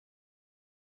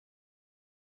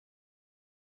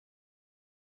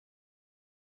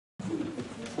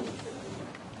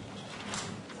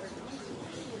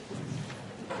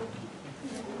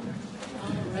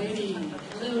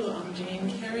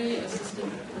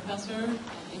professor of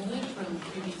English from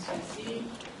QVCC.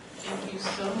 Thank you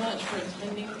so much for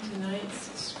attending tonight's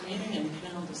screening and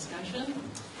panel discussion.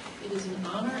 It is an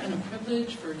honor and a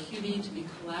privilege for QV to be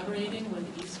collaborating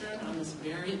with Eastern on this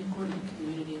very important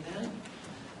community event.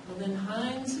 Lynn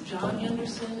Hines, John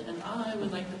Anderson, and I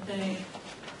would like to thank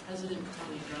President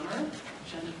Kelly Drummer,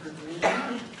 Jennifer Green,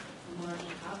 Laura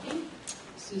Coffey,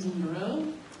 Susan Moreau,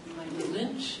 Michael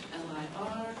Lynch,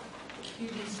 LIR,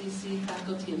 QVCC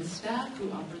faculty and staff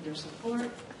who offered their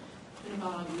support,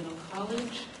 Quinnipiac Middle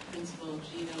College, Principal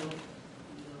Gino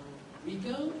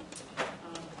Rico,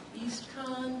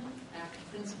 EastCon, ACT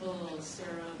Principal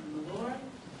Sarah Malor,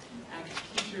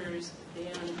 ACT teachers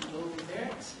Dan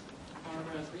Bovert,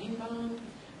 Barbara Greenbaum,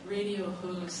 radio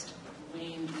host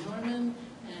Wayne Norman,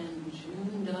 and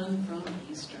June Dunn from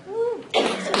Eastern.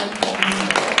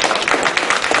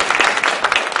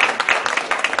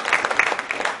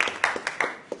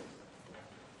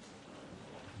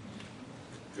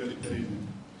 Good evening.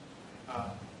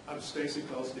 I'm Stacy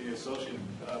Close, the Associate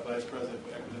Vice President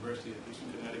for Equity University at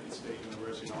Eastern Connecticut State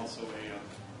University and also a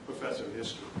professor of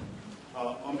history.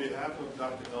 On behalf of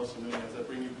Dr. Elsa Nunez, I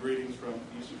bring you greetings from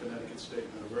Eastern Connecticut State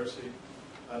University.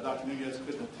 Dr. Nunez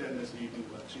couldn't attend this evening,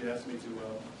 but she asked me to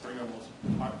bring her most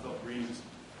heartfelt greetings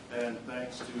and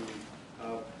thanks to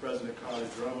President Carly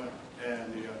Drummond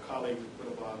and the colleagues at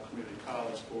Quinnipiac Community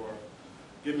College for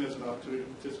giving us an opportunity to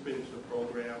participate in the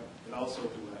program, and also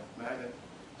to Magnet,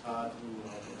 to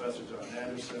Professor John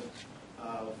Anderson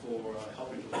for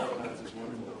helping to organize this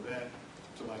wonderful event,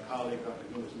 to my colleague Dr.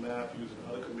 Lewis Matthews and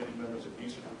other committee members of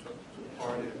Eastern who took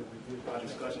part in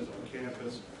discussions on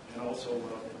campus, and also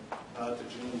to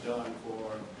June Dunn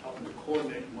for helping to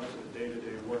coordinate much of the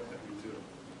day-to-day work that we do.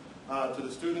 To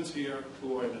the students here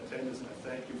who are in attendance, I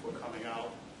thank you for coming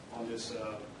out on this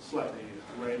slightly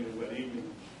rainy and wet evening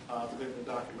to look at the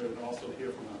document, and also to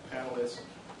hear from our panelists,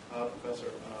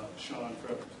 Professor Sean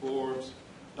Frederick Forbes,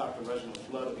 Dr. Reginald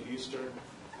Flood of the Eastern,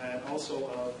 and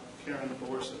also Karen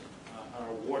Thorson, our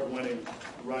award-winning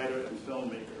writer and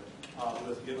filmmaker, who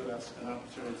has given us an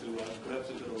opportunity to glimpse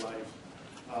into the life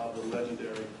of the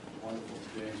legendary, wonderful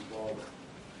James Baldwin.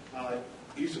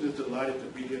 Eastern is delighted to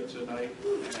be here tonight,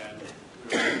 and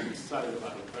we're excited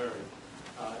about a very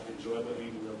enjoyable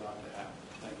evening we're about to have.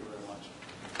 Thank you very much.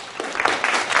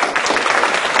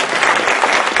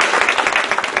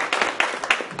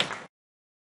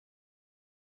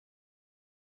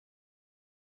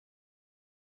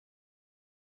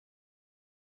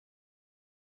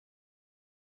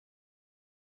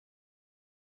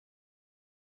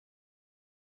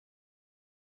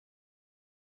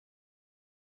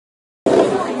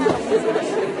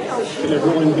 Can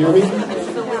everyone hear me?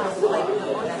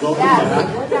 Welcome back.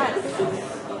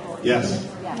 Yes.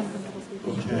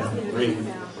 Okay, great.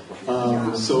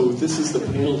 So this is the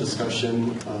panel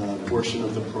discussion portion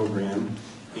of the program,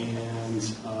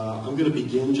 and I'm going to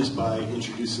begin just by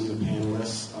introducing the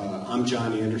panelists. I'm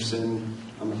John Anderson.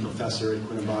 I'm a professor at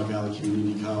Quinnipiac Valley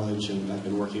Community College, and I've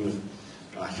been working with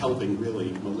helping, really,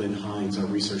 Lynn Hines, our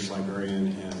research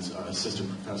librarian, and assistant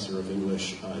professor of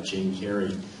English, Jane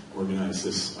Carey, organize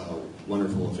this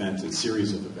wonderful event and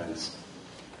series of events.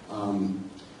 Our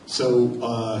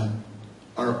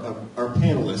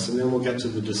panelists, and then we'll get to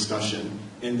the discussion.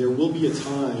 And there will be a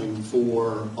time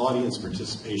for audience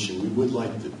participation. We would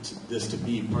like this to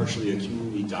be partially a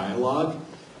community dialogue.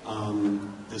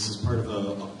 This is part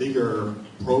of a bigger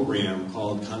program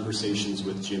called Conversations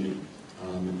with Jimmy.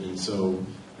 And so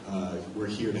we're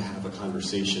here to have a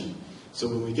conversation. So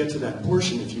when we get to that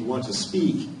portion, if you want to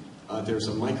speak, there's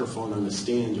a microphone on the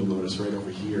stand, you'll notice right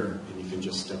over here, and you can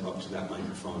just step up to that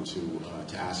microphone to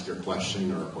ask your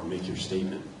question or make your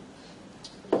statement.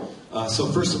 So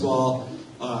first of all,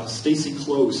 Stacy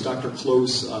Close, Dr.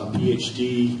 Close,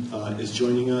 PhD, is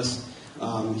joining us.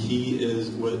 He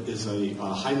is a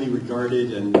highly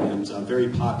regarded and very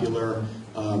popular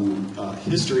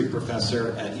history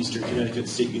professor at Eastern Connecticut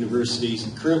State University. He's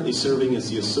currently serving as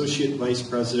the Associate Vice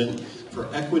President for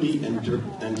Equity and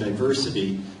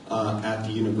Diversity at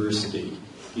the university.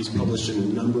 He's published in a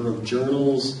number of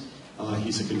journals.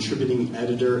 He's a contributing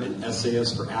editor and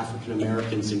essayist for African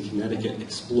Americans in Connecticut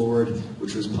Explored,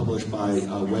 which was published by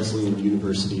Wesleyan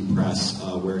University Press,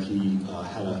 where he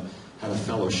had a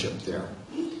fellowship there.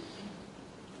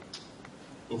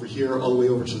 Over here, all the way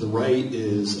over to the right,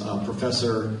 is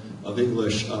Professor of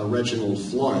English Reginald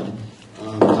Flood.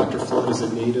 Dr. Flood is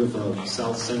a native of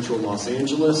South Central Los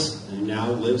Angeles and now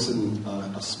lives in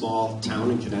a small town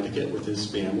in Connecticut with his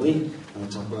family.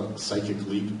 Talk about psychic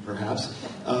leap, perhaps.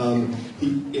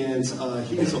 He is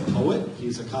a poet.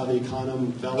 He's a Cave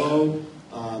Canem Fellow.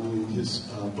 His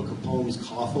book of poems,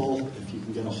 Coffle, if you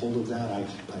can get a hold of that, I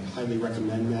highly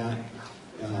recommend that,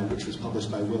 which was published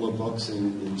by Willow Books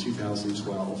in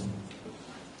 2012.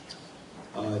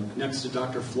 Next to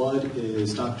Dr. Flood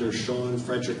is Dr. Sean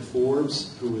Frederick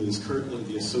Forbes, who is currently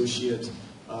the associate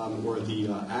or the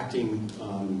acting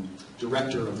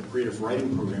director of the creative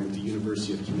writing program at the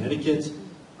University of Connecticut.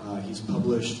 He's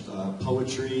published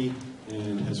poetry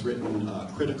and has written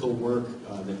critical work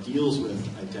that deals with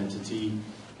identity,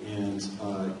 and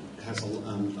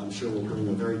I'm sure will bring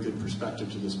a very good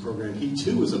perspective to this program. He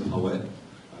too is a poet.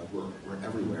 We're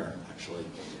everywhere, actually.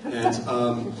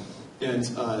 And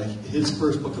his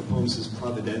first book of poems is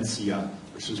Providencia,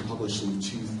 which was published in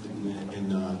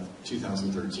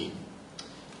 2013.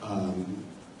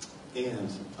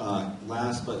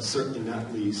 Last but certainly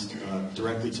not least,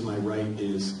 directly to my right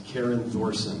is Karen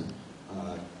Thorson.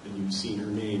 And you've seen her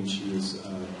name. She is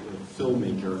a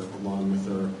filmmaker along with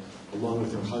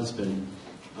her husband.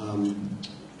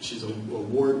 She's an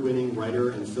award-winning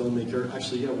writer and filmmaker.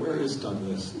 Actually, yeah, where is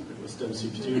Douglas? Douglas Dempsey,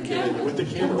 could you get in with the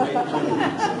camera right in front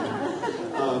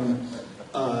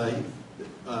of me?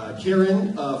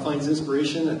 Karen finds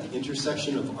inspiration at the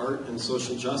intersection of art and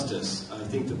social justice. I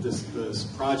think that this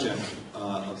project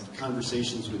of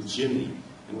Conversations with Jimmy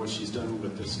and what she's done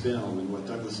with this film and what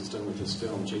Douglas has done with this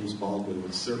film, James Baldwin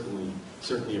would certainly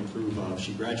approve of.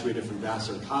 She graduated from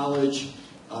Vassar College,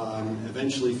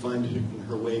 eventually finding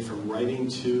her way from writing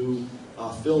to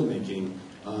filmmaking,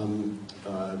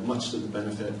 much to the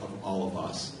benefit of all of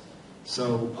us.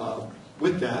 So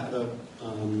with that,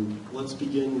 let's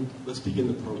begin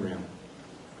the program.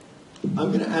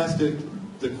 I'm going to ask the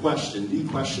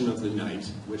question of the night,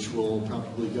 which will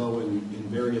probably go in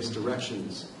various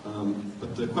directions.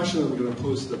 But the question I'm going to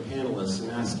pose to the panelists and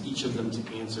ask each of them to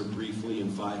answer briefly in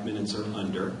 5 minutes or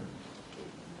under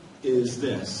is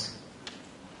this: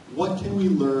 what can we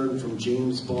learn from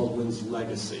James Baldwin's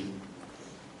legacy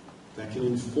that can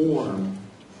inform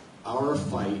our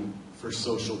fight for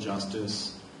social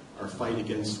justice, our fight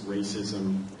against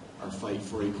racism, our fight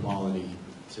for equality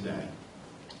today?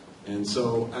 And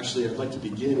so, actually, I'd like to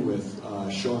begin with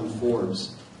Sean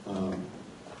Forbes.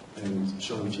 And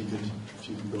Sean, if you could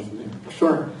go from there.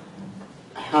 Sure.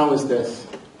 How is this?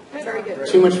 Very good.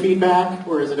 Too much feedback,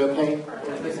 or is it okay?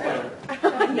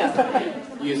 No.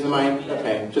 Use the mic?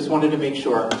 Okay. Just wanted to make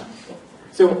sure.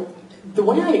 So, the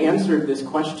way I answered this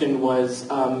question was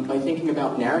by thinking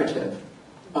about narrative.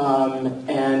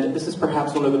 And this is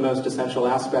perhaps one of the most essential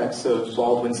aspects of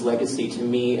Baldwin's legacy to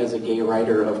me as a gay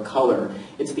writer of color.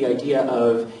 It's the idea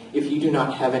of, if you do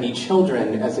not have any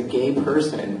children as a gay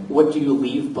person, what do you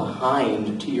leave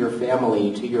behind to your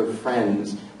family, to your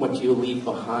friends? What do you leave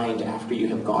behind after you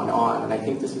have gone on? And I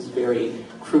think this is very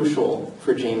crucial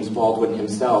for James Baldwin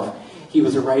himself. He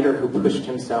was a writer who pushed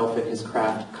himself in his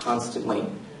craft constantly.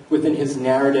 Within his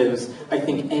narratives, I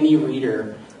think any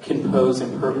reader can pose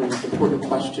important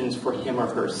questions for him or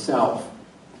herself.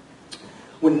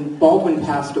 When Baldwin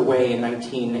passed away in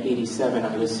 1987,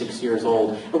 I was 6 years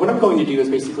old. And what I'm going to do is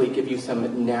basically give you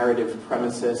some narrative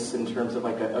premises in terms of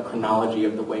like a chronology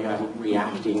of the way I'm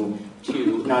reacting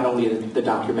to not only the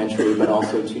documentary, but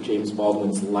also to James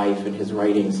Baldwin's life and his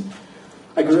writings.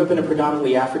 I grew up in a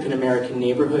predominantly African-American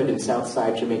neighborhood in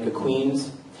Southside Jamaica,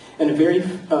 Queens, and a very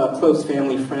close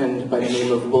family friend by the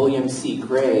name of William C.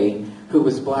 Gray, who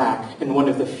was black and one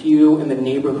of the few in the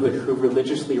neighborhood who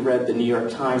religiously read the New York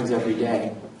Times every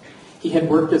day. He had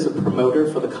worked as a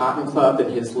promoter for the Cotton Club in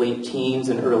his late teens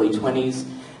and early 20s,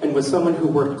 and was someone who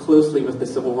worked closely with the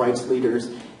civil rights leaders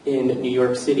in New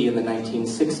York City in the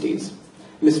 1960s.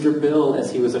 Mr. Bill,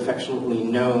 as he was affectionately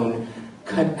known,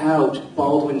 cut out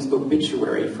Baldwin's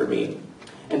obituary for me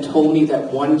and told me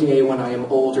that one day when I am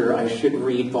older, I should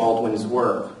read Baldwin's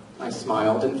work. I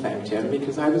smiled and thanked him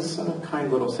because I was a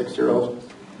kind little 6-year-old.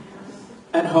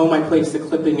 At home, I placed the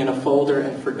clipping in a folder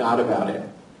and forgot about it.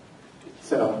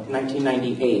 So,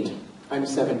 1998, I'm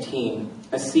 17,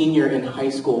 a senior in high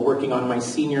school working on my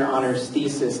senior honors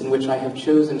thesis in which I have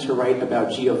chosen to write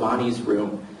about Giovanni's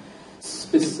room,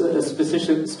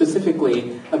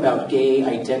 specifically about gay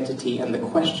identity and the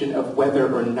question of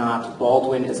whether or not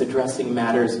Baldwin is addressing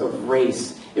matters of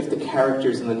race if the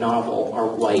characters in the novel are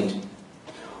white.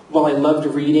 While I loved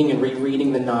reading and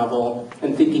rereading the novel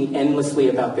and thinking endlessly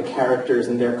about the characters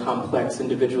and their complex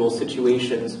individual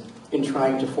situations in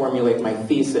trying to formulate my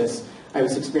thesis, I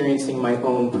was experiencing my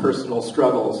own personal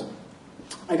struggles.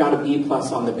 I got a B+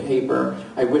 on the paper.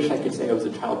 I wish I could say I was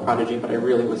a child prodigy, but I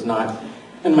really was not.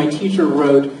 And my teacher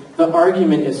wrote, "The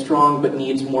argument is strong but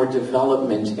needs more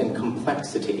development and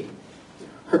complexity."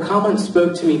 Her comment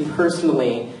spoke to me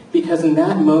personally because in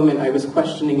that moment I was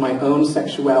questioning my own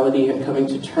sexuality and coming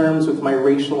to terms with my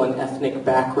racial and ethnic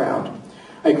background.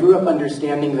 I grew up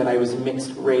understanding that I was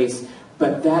mixed race,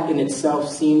 but that in itself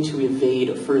seemed to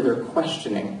evade further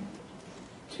questioning.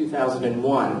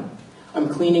 2001. I'm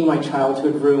cleaning my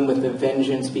childhood room with a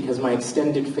vengeance because my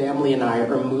extended family and I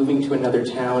are moving to another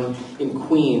town in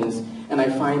Queens, and I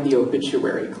find the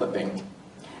obituary clipping.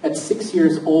 At 6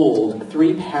 years old,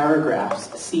 3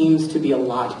 paragraphs seems to be a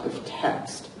lot of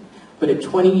text. But at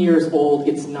 20 years old,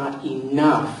 it's not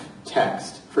enough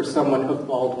text for someone of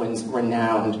Baldwin's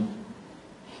renown.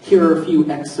 Here are a few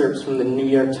excerpts from the New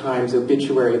York Times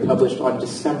obituary published on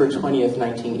December 20th,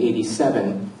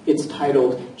 1987. It's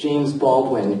titled, James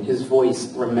Baldwin, His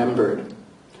Voice Remembered.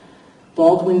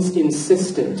 Baldwin's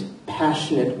insistent,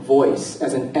 passionate voice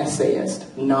as an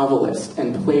essayist, novelist,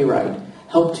 and playwright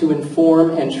helped to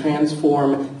inform and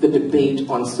transform the debate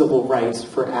on civil rights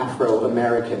for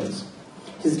Afro-Americans.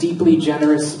 His deeply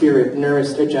generous spirit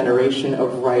nourished a generation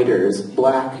of writers,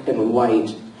 black and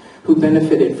white, who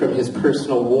benefited from his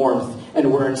personal warmth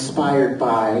and were inspired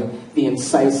by the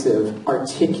incisive,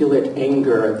 articulate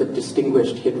anger that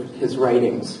distinguished his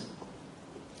writings.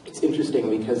 It's interesting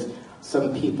because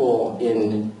some people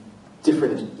in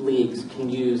different leagues can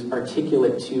use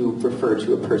articulate to refer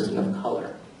to a person of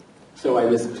color. So I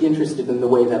was interested in the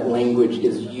way that language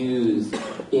is used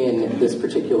in this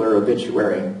particular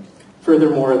obituary.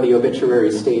 Furthermore, the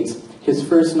obituary states, his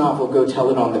first novel, Go Tell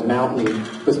It on the Mountain,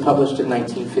 was published in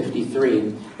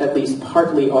 1953. At least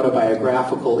partly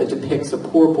autobiographical, it depicts a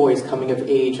poor boy's coming of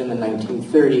age in the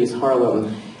 1930s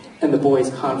Harlem and the boy's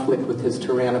conflict with his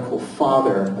tyrannical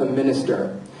father, a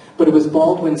minister. But it was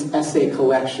Baldwin's essay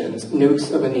collections, Notes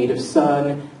of a Native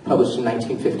Son, published in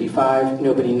 1955,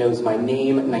 Nobody Knows My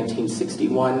Name,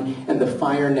 1961, and The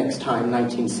Fire Next Time,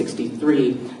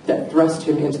 1963, that thrust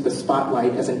him into the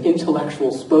spotlight as an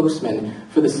intellectual spokesman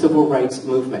for the civil rights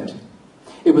movement.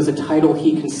 It was a title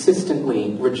he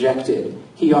consistently rejected.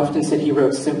 He often said he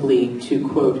wrote simply to,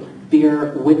 quote,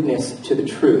 bear witness to the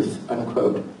truth,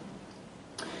 unquote.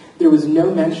 There was no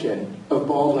mention of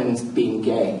Baldwin's being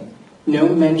gay. No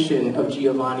mention of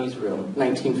Giovanni's Room,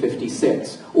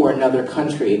 1956, or Another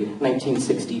Country,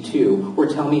 1962, or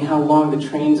Tell Me How Long the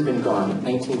Train's Been Gone,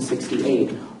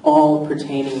 1968, all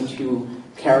pertaining to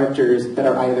characters that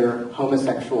are either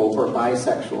homosexual or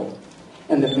bisexual,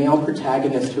 and the male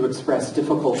protagonists who express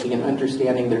difficulty in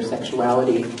understanding their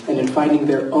sexuality and in finding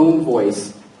their own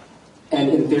voice and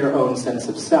in their own sense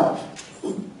of self.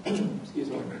 Excuse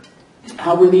me.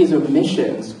 How were these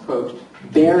omissions, quote,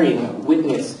 bearing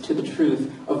witness to the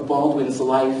truth of Baldwin's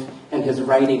life and his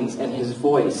writings and his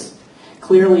voice?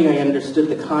 Clearly, I understood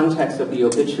the context of the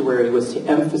obituary was to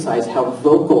emphasize how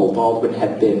vocal Baldwin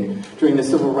had been during the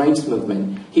civil rights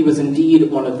movement. He was indeed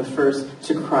one of the first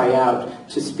to cry out,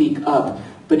 to speak up,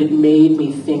 but it made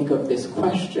me think of this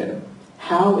question.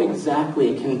 How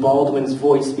exactly can Baldwin's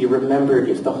voice be remembered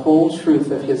if the whole truth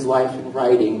of his life and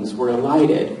writings were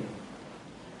elided?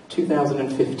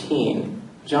 2015.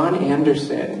 John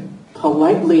Anderson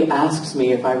politely asks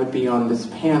me if I would be on this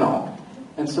panel.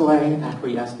 And so I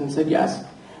acquiesced and said yes.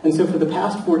 And so for the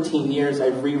past 14 years,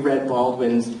 I've reread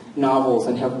Baldwin's novels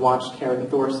and have watched Karen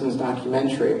Thorson's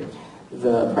documentary,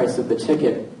 The Price of the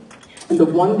Ticket. And the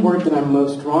one word that I'm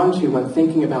most drawn to when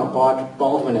thinking about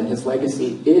Baldwin and his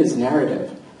legacy is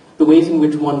narrative. The ways in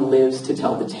which one lives to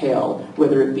tell the tale,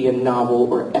 whether it be in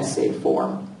novel or essay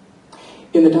form.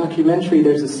 In the documentary,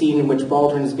 there's a scene in which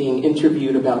Baldwin is being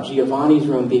interviewed about Giovanni's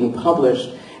Room being published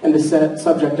and the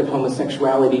subject of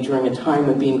homosexuality during a time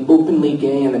when being openly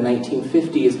gay in the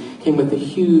 1950s came with the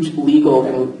huge legal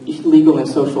and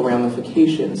social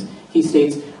ramifications. He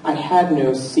states, I had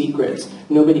no secrets.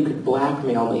 Nobody could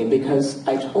blackmail me because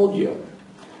I told you.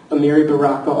 Amiri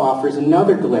Baraka offers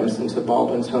another glimpse into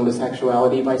Baldwin's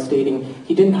homosexuality by stating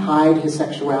he didn't hide his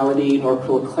sexuality nor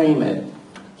proclaim it.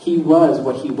 He was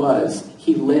what he was.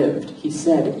 He lived. He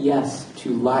said yes to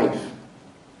life.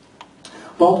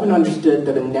 Baldwin understood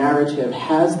that a narrative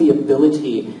has the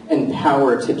ability and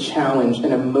power to challenge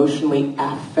and emotionally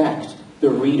affect the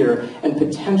reader and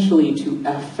potentially to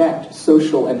affect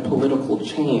social and political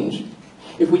change.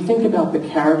 If we think about the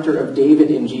character of David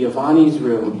in Giovanni's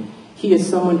Room, he is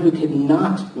someone who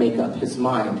cannot make up his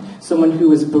mind, someone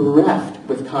who is bereft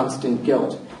with constant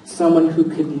guilt, someone who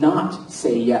could not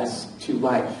say yes to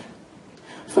life.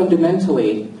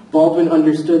 Fundamentally, Baldwin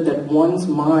understood that one's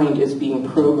mind is being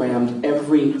programmed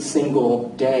every single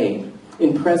day.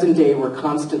 In present day, we're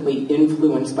constantly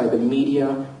influenced by the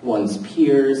media, one's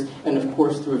peers, and of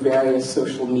course through various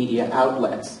social media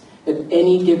outlets. At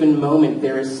any given moment,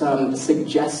 there is some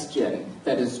suggestion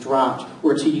that is dropped,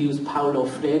 or to use Paulo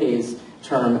Freire's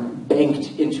term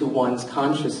banked into one's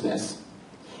consciousness.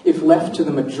 If left to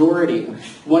the majority,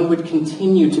 one would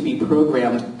continue to be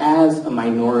programmed as a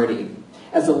minority,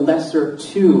 as a lesser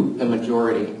to the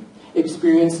majority,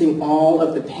 experiencing all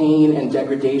of the pain and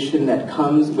degradation that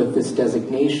comes with this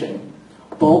designation.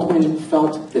 Baldwin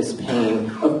felt this pain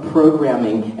of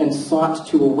programming and sought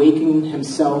to awaken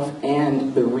himself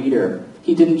and the reader.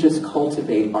 He didn't just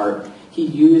cultivate art. He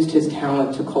used his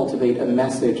talent to cultivate a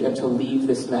message and to leave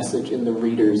this message in the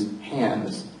reader's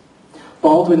hands.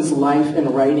 Baldwin's life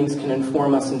and writings can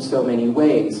inform us in so many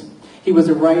ways. He was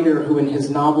a writer who in his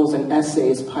novels and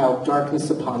essays piled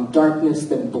darkness upon darkness,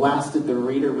 then blasted the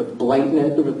reader with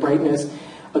brightness,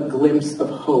 a glimpse of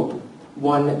hope,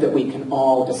 one that we can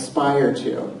all aspire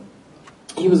to.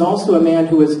 He was also a man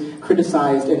who was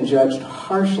criticized and judged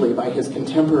harshly by his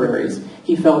contemporaries.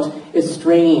 He felt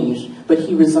estranged, but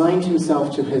he resigned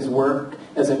himself to his work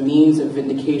as a means of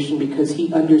vindication because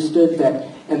he understood that,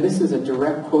 and this is a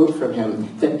direct quote from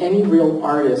him, that any real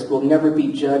artist will never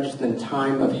be judged in the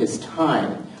time of his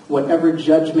time. Whatever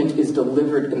judgment is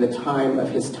delivered in the time of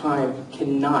his time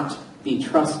cannot be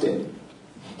trusted.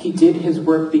 He did his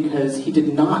work because he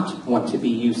did not want to be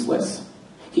useless.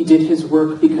 He did his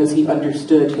work because he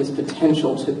understood his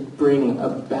potential to bring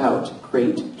about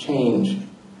great change.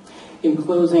 In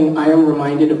closing, I am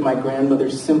reminded of my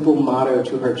grandmother's simple motto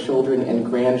to her children and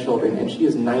grandchildren, and she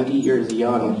is 90 years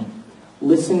young.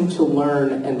 Listen to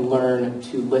learn and learn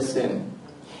to listen.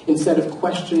 Instead of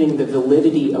questioning the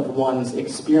validity of one's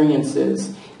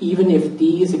experiences, even if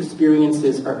these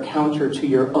experiences are counter to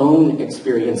your own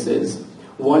experiences,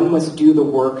 one must do the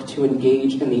work to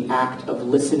engage in the act of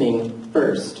listening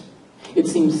first. It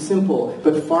seems simple,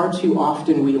 but far too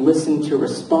often we listen to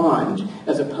respond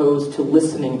as opposed to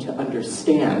listening to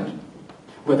understand,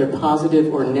 whether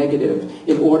positive or negative,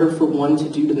 in order for one to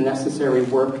do the necessary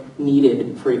work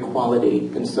needed for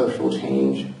equality and social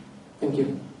change. Thank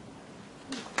you.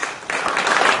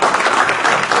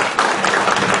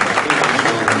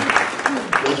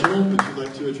 Reginald, would you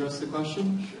like to address the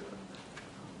question?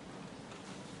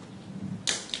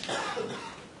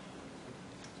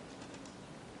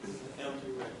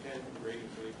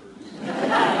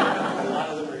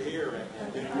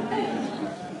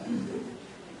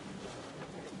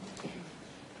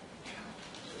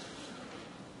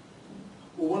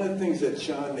 Well, one of the things that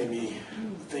Sean made me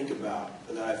think about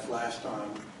that I flashed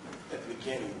on at the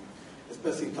beginning,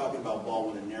 especially talking about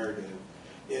Baldwin and narrative,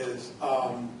 is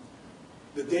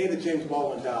the day that James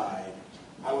Baldwin died,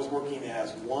 I was working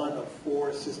as one of 4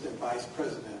 assistant vice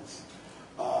presidents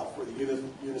for the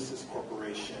Unisys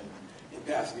Corporation in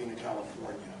Pasadena,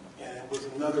 California. And it was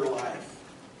another life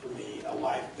for me, a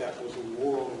life that was a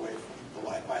world away from the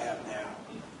life I have now,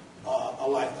 a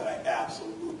life that I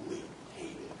absolutely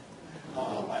hated.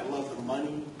 I love the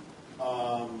money, and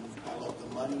I love the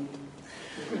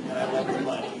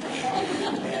money.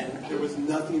 And there was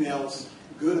nothing else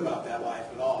good about that life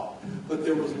at all. But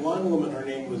there was one woman, her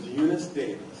name was Eunice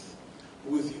Davis,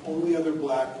 who was the only other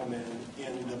black woman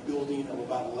in the building of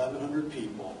about 1,100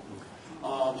 people.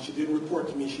 She didn't report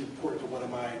to me, she reported to one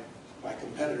of my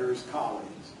competitors'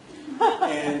 colleagues.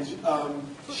 And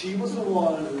she was the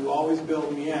one who always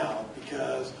bailed me out,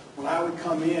 because when I would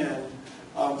come in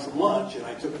from lunch, and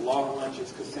I took long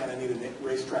lunches because Santa Anita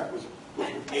Racetrack was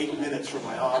 8 minutes from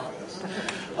my office,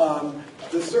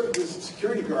 the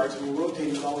security guards who were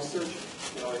rotating would always search me.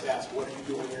 They always asked, "What are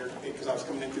you doing here?" Because I was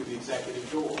coming in through the executive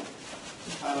door.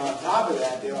 And on top of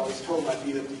that, they always told my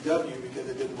BWW because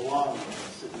it didn't belong to me,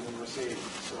 sitting in Mercedes.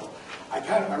 So I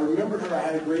remembered her. I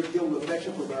had a great deal of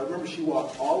affection for her, but I remember she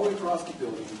walked all the way across the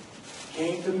building,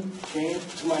 came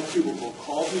to my cubicle,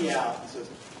 called me out, and says,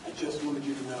 "I just wanted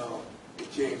you to know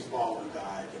that James Baldwin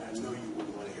died, and I know you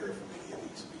wouldn't want to hear it from any of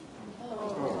these people."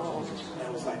 Oh. And I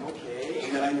was like, okay.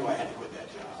 And then I knew I had to quit that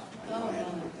job.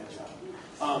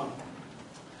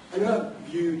 I do not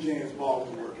view James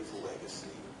Baldwin's work as a legacy.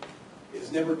 It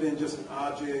has never been just an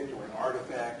object or an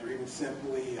artifact or even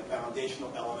simply a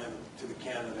foundational element to the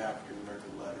canon of African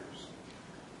American letters.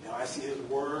 Now, I see his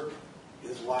work,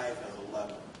 his life as a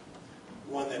level.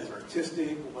 One that is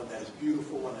artistic, one that is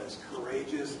beautiful, one that is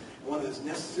courageous, one that is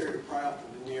necessary to pry off the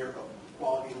veneer of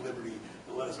equality and liberty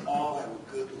and let us all have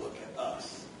a good look at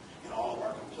us in all of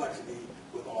our complexity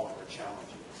with all of our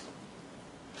challenges.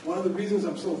 One of the reasons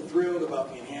I'm so thrilled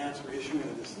about the enhanced reissuing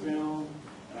of this film,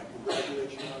 and I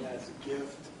congratulate you on that as a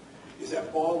gift, is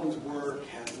that Baldwin's work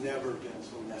has never been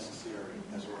so necessary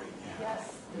as right now.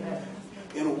 Yes.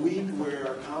 In a week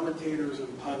where commentators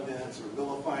and pundits are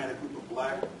vilifying a group of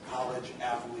black college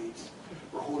athletes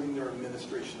for holding their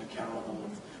administration accountable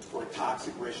for a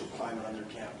toxic racial climate on their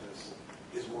campus,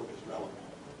 his work is relevant.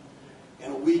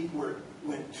 in a week where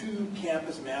when two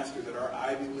campus masters at our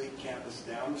Ivy League campus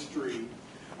down the street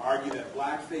argue that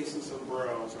blackface and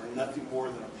sombreros are nothing more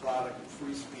than a product of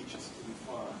free speech and silly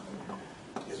fun,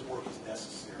 his work is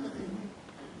necessary.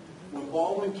 When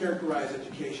Baldwin characterized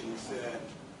education, he said,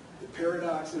 "The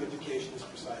paradox of education is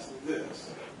precisely this,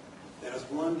 that as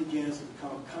one begins to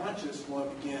become conscious, one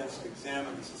begins to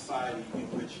examine the society in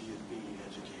which he is being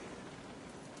educated."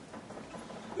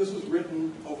 This was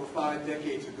written over 5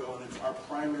 decades ago, and it's our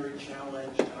primary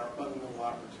challenge and our fundamental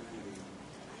opportunity.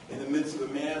 In the midst of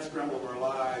the mad scramble of our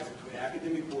lives between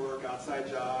academic work, outside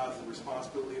jobs, and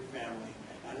responsibility of family,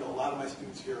 I know a lot of my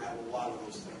students here have a lot of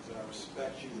those things, and I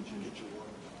respect you that you get your work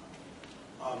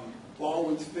done.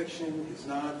 Baldwin's fiction, his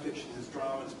nonfiction, his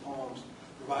drama, his poems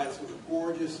provide us with a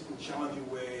gorgeous and challenging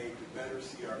way to better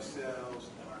see ourselves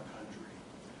and our country.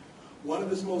 One of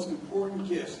his most important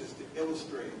gifts is to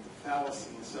illustrate the fallacy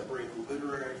and separate the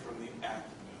literary from the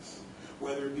activist,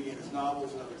 whether it be in his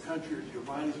novels Another Country or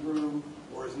Giovanni's Room,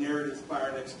 or his narratives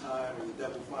Fire Next Time or The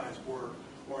Devil Finds Work,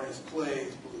 or in his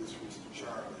plays Blues for Mr.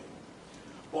 Charlie.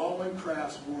 Baldwin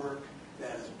crafts work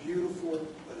that is beautiful,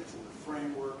 but it's in the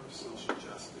framework of social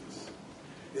justice.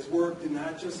 His work did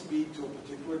not just speak to a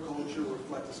particular culture or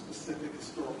reflect a specific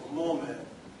historical moment,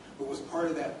 but was part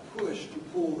of that push to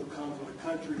pull that comes when a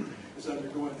country is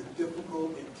undergoing the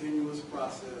difficult and tenuous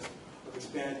process of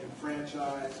expanding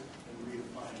franchise and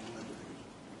redefining liberty.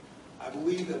 I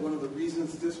believe that one of the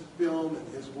reasons this film and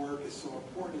his work is so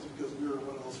important is because we are in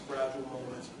one of those fragile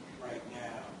moments right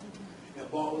now. And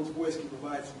Baldwin's voice can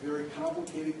provide some very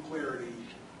complicated clarity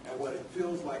at what it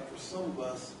feels like for some of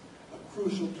us, a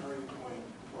crucial turning point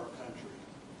for our country.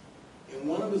 In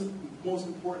one of his most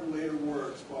important later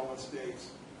works, Baldwin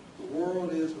states, "The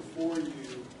world is before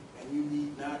you, and you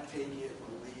need not take it or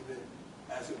leave it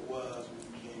as it was when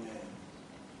you came in."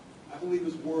 I believe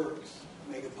his works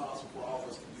make it possible for all of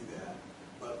us to do that,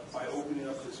 but by opening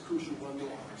up this crucial window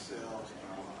on ourselves and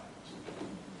our lives.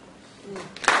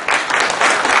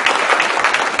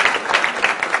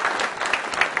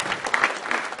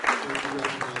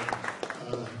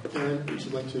 Karen, would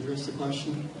you like to address the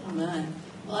question? Oh my.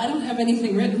 Well, I don't have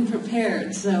anything written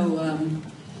prepared, so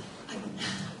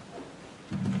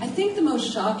I think the most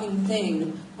shocking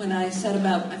thing when I said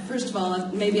about, first of all,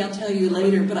 maybe I'll tell you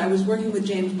later, but I was working with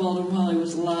James Baldwin while he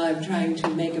was alive, trying to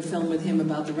make a film with him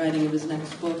about the writing of his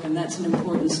next book, and that's an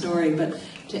important story. But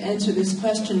to answer this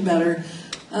question better,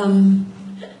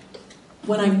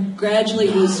 when I gradually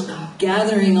was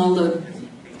gathering all the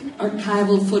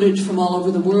archival footage from all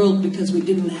over the world because we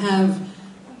didn't have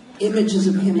images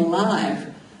of him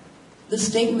alive, the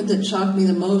statement that shocked me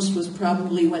the most was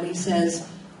probably when he says,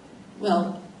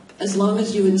 "Well, as long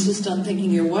as you insist on thinking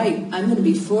you're white, I'm going to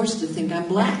be forced to think I'm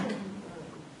black."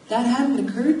 That hadn't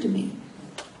occurred to me.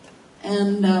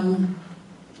 And,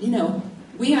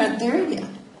 we aren't there yet.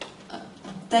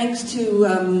 Thanks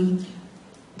to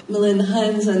Melinda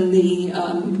Hines and the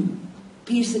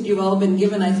piece that you've all been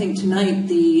given, I think, tonight,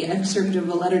 the excerpt of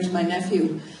a letter to my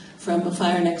nephew from A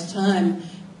Fire Next Time,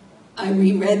 I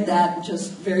reread that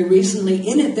just very recently.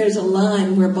 In it, there's a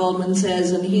line where Baldwin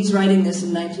says, and he's writing this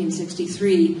in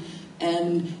 1963,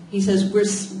 and he says,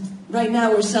 right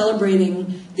now we're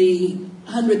celebrating the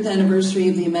 100th anniversary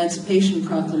of the Emancipation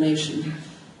Proclamation.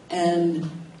 And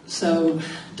so,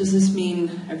 does this mean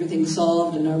everything's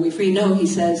solved and are we free? No, he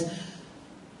says,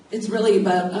 it's really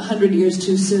about 100 years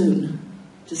too soon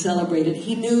to celebrate it.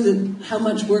 He knew that how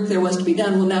much work there was to be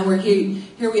done. Well, now we're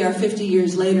here we are 50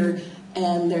 years later,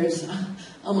 and there's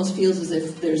almost feels as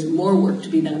if there's more work to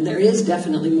be done. There is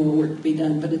definitely more work to be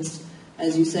done, but it's,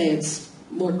 as you say, it's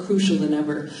more crucial than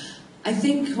ever. I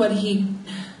think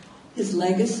his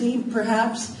legacy,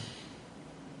 perhaps,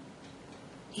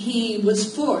 he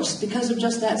was forced, because of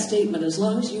just that statement, as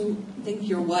long as you think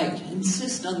you're white,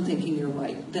 insist on thinking you're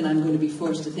white, then I'm going to be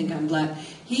forced to think I'm black.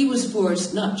 He was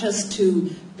forced not just to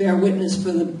bear witness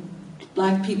for the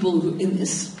black people who, in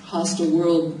this hostile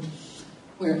world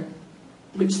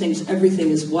which thinks everything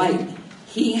is white,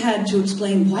 he had to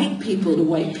explain white people to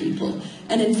white people.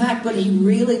 And in fact, what he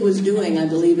really was doing, I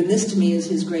believe, and this to me is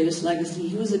his greatest legacy,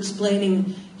 he was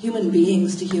explaining human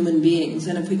beings to human beings.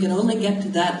 And if we can only get to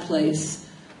that place,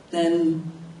 then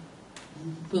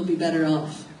we'll be better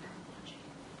off.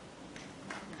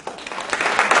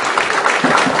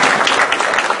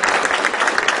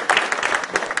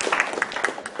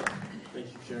 Thank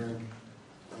you, Karen.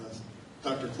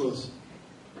 Dr. Close.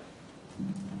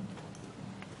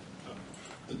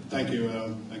 Thank you,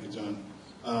 John.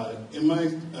 In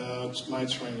my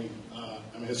training,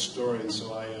 I'm a historian,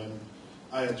 so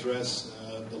I address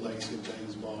the legacy of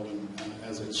James Baldwin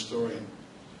as a historian.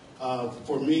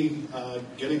 For me,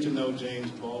 getting to know James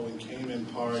Baldwin came in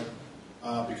part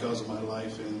because of my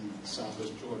life in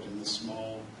Southwest Georgia, in the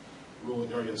small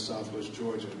rural area of Southwest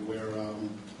Georgia, where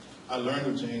I learned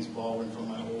of James Baldwin from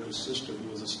my older sister, who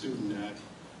was a student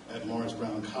at Morris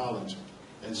Brown College.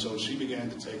 And so she began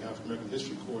to take African American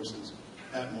history courses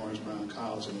at Morris Brown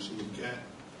College, and when she would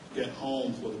get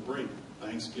home for the break,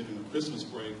 Thanksgiving or Christmas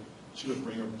break, she would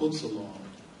bring her books along.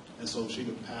 And so she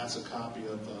would pass a copy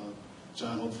of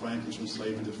John Hope Franklin's From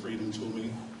Slavery to Freedom to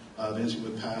me. Then she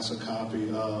would pass a copy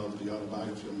of the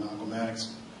autobiography of Malcolm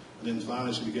X. And then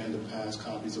finally she began to pass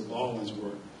copies of Baldwin's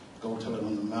work, Go Tell It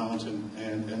on the Mountain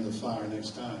and The Fire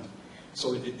Next Time.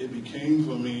 So it became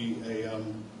for me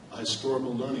a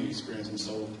historical learning experience. And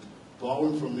so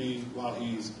Baldwin for me, while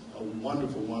he's a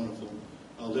wonderful, wonderful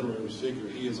literary figure,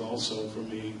 he is also for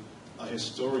me a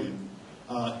historian.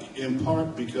 In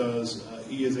part because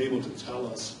he is able to tell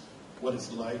us what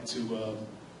it's like to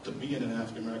be in an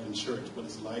African American church, what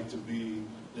it's like to be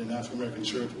in an African American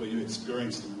church where you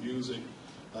experience the music,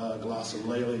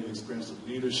 glossolalia, you experience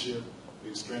the leadership, you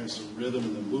experience the rhythm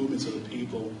and the movements of the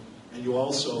people, and you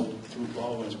also, through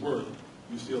Baldwin's work,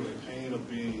 you feel the pain of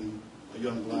being a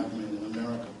young black man in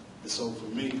America. And so for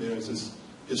me, there's this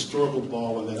historical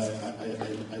Baldwin that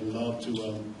I love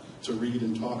to read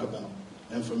and talk about.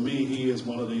 And for me, he is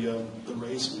one of the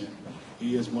race men.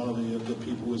 He is one of the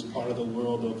people who is part of the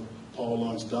world of Paul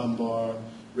Laurence Dunbar,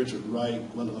 Richard Wright,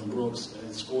 Gwendolyn Brooks,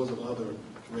 and scores of other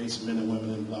race men and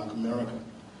women in black America.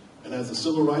 And as the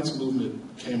civil rights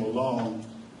movement came along,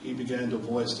 he began to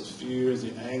voice the fears,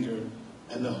 the anger,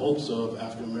 and the hopes of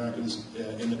African Americans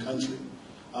in the country.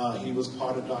 He was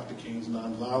part of Dr. King's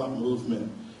nonviolent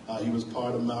movement. He was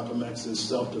part of Malcolm X's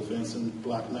self-defense and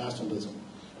black nationalism.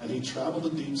 And he traveled the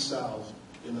Deep South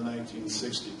in the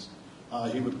 1960s.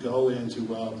 He would go into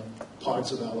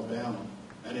parts of Alabama,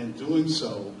 and in doing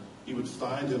so, he would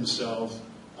find himself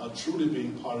truly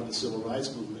being part of the civil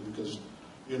rights movement, because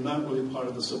you're not really part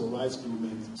of the civil rights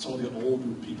movement, some of the older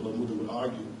people of the movement would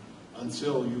argue,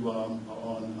 until you are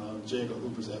on J. Edgar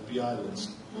Hoover's FBI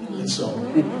list. And so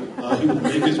he would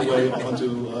make his way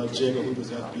onto J. Edgar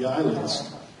Hoover's FBI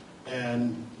list,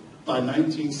 and by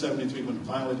 1973, when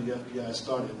finally the FBI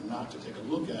started not to take a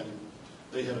look at him,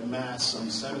 they had amassed some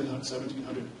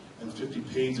 1,750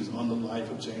 pages on the life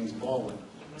of James Baldwin.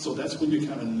 So that's when you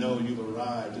kind of know you've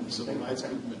arrived in the civil rights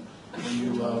movement, when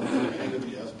you came to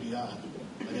the FBI.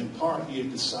 And in part, he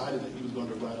had decided that he was going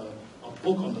to write a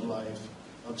book on the life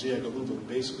of J. Edgar Hoover,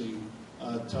 basically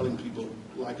telling people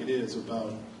like it is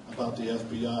about the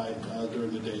FBI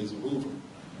during the days of Hoover.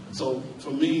 So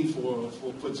for me, for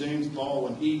James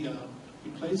Baldwin, he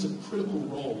plays a critical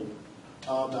role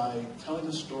by telling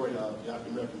the story of the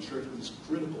African American church, which is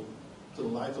critical to the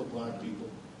life of black people.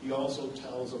 He also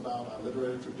tells about our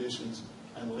literary traditions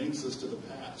and links us to the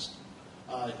past.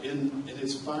 In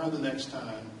his Fire the Next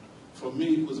Time, for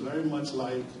me, it was very much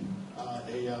like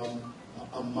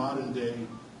a modern-day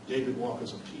David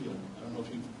Walker's Appeal. I don't know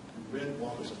if you've read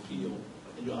Walker's Appeal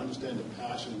and you understand the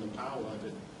passion and the power of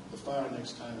it. The Fire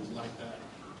Next Time is like that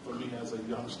for me as a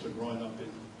youngster growing up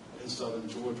in southern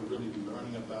Georgia, really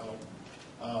learning about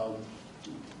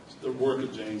the work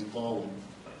of James Baldwin.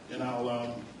 And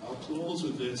I'll close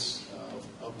with this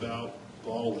about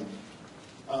Baldwin.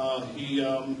 He,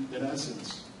 in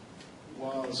essence,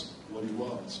 was what he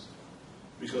was,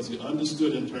 because he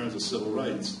understood in terms of civil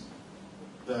rights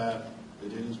that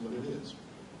it is what it is,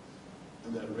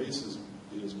 and that racism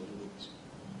is what it is.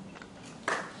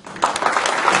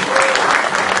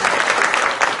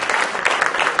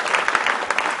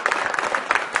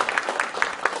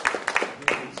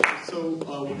 So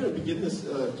we're going to begin this,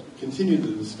 continue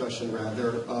the discussion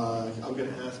rather. I'm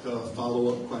going to ask a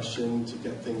follow-up question to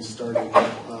get things started.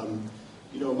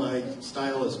 My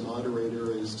style as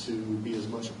moderator is to be as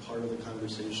much a part of the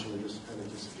conversation and just kind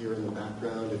of disappear in the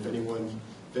background. If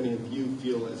any of you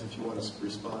feel as if you want to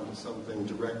respond to something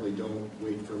directly, don't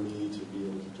wait for me to be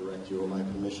able to direct you or my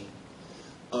permission.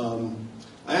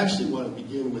 I actually want to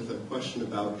begin with a question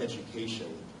about education,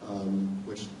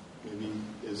 which maybe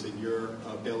is in your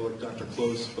bailiwick, Dr.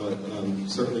 Close, but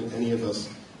certainly any of us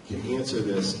can answer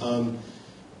this.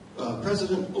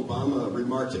 President Obama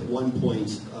remarked at one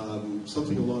point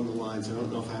something along the lines, I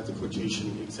don't know if I have the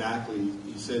quotation exactly,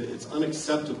 he said, it's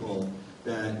unacceptable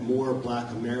that more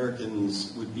black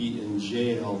Americans would be in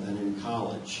jail than in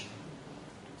college.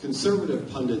 Conservative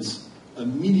pundits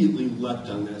immediately leapt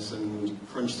on this and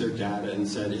crunched their data and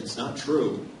said, it's not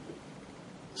true.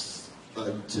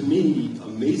 To me,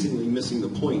 amazingly missing the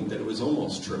point that it was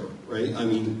almost true, right? I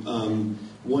mean,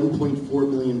 1.4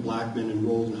 million black men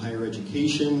enrolled in higher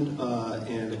education,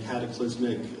 and a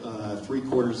cataclysmic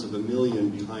 750,000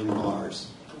 behind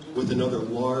bars, with another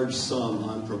large sum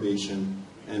on probation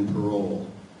and parole.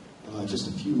 Just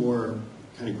a few more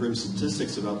kind of grim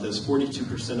statistics about this.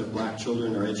 42% of black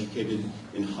children are educated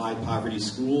in high poverty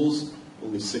schools.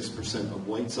 Only 6% of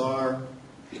whites are.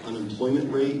 The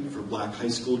unemployment rate for black high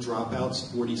school dropouts,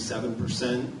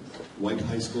 47%. White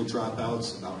high school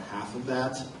dropouts, about half of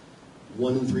that.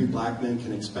 1 in 3 black men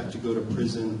can expect to go to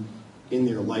prison in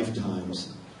their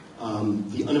lifetimes.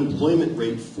 The unemployment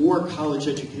rate for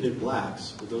college-educated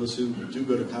blacks, for those who do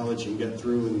go to college and get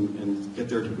through and get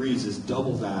their degrees, is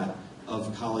double that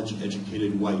of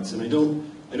college-educated whites. And I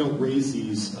don't raise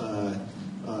these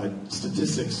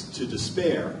statistics to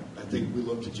despair. I think we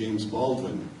look to James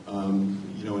Baldwin,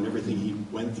 and everything he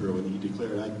went through, and he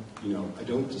declared, I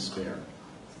don't despair.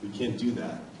 We can't do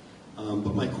that.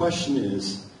 But my question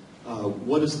is,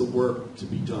 what is the work to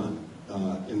be done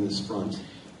in this front?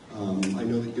 I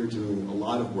know that you're doing a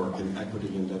lot of work in equity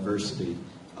and diversity.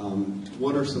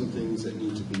 What are some things that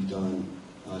need to be done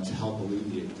to help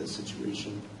alleviate this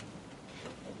situation?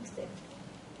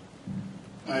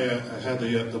 I had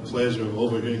the pleasure of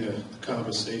overhearing a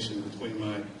conversation between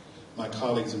my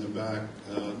colleagues in the back,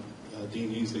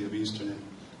 Dean Easley of Eastern and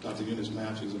Dr. Eunice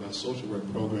Matthews of our social work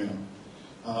program.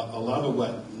 A lot of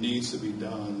what needs to be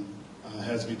done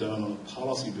has to be done on a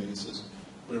policy basis,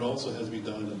 but it also has to be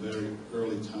done in a very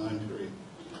early time period,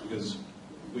 because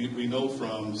we know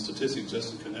from statistics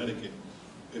just in Connecticut,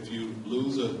 if you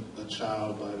lose a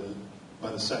child by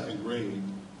the 2nd grade,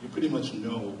 you pretty much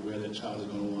know where that child is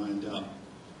going to wind up.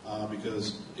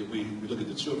 Because if we look at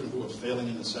the children who are failing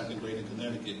in the 2nd grade in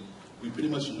Connecticut, we pretty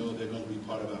much know they're going to be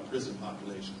part of our prison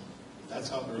population. That's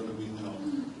how early we know.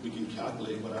 We can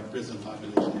calculate what our prison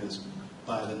population is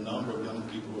by the number of young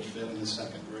people who are failing in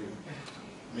 2nd grade.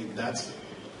 I mean, that's a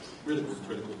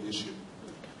critical issue.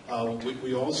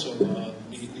 We also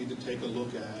need to take a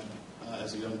look at,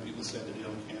 as the young people said at the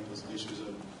young campus, issues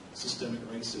of systemic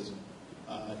racism,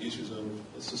 issues of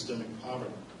systemic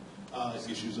poverty,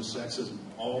 issues of sexism,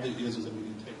 all the issues that we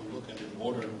need to take a look at in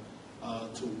order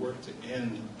to work to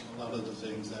end a lot of the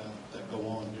things that go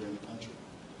on here in the country.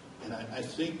 And I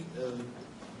think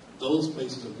those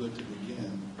places are good to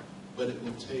begin, but it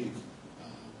will take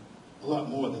a lot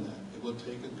more than that. It will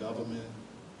take a government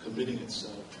committing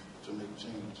itself to make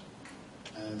change.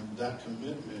 And that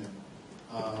commitment,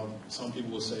 some people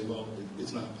will say, well,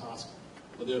 it's not possible.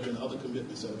 But there have been other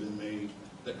commitments that have been made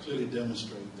that clearly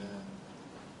demonstrate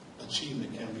that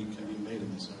achievement can be made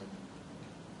in this area.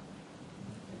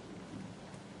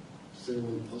 Does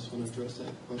anyone else want to address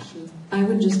that question? I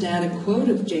would just add a quote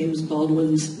of James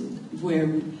Baldwin's where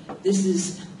this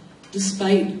is,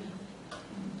 despite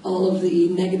all of the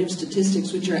negative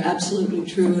statistics which are absolutely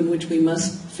true and which we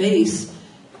must face,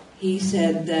 he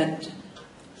said that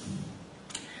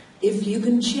if you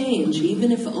can change,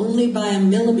 even if only by a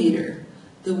millimeter,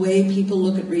 the way people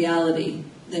look at reality,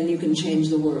 then you can change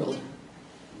the world.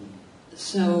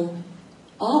 So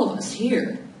all of us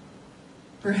here,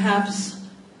 perhaps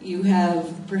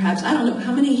I don't know,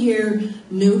 how many here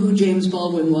knew who James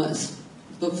Baldwin was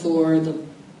before the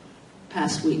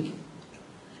past week?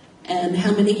 And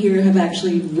how many here have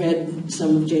actually read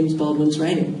some of James Baldwin's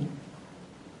writing?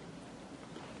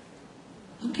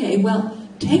 Okay, well,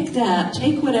 take that,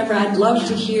 take whatever. I'd love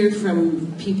to hear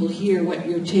from people here what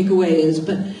your takeaway is,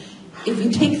 but if you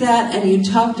take that and you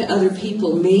talk to other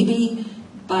people, maybe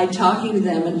by talking to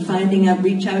them and finding out,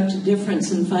 reach out to difference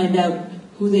and find out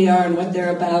who they are and what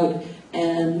they're about,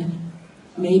 and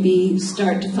maybe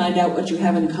start to find out what you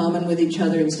have in common with each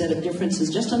other instead of differences,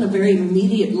 just on a very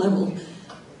immediate level,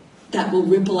 that will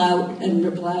ripple out, and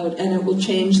it will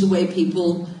change the way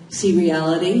people see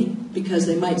reality, because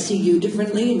they might see you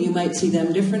differently and you might see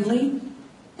them differently,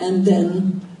 and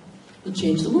then it'll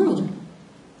change the world.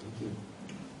 Thank you.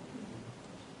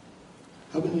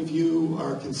 How many of you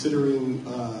are considering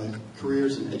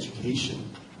careers in education?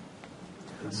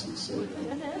 Let's see, so,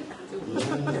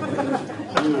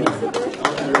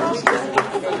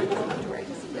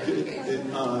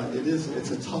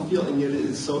 it's a tough field, and yet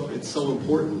it's so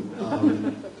important.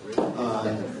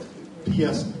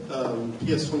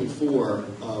 PS 24,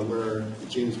 where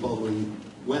James Baldwin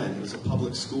went, was a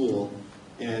public school,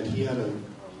 and he had a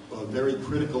very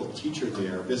critical teacher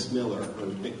there, Miss Miller, her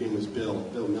nickname was Bill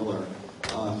Miller,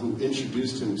 who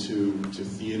introduced him to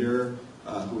theater,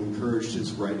 who encouraged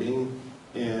his writing,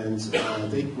 and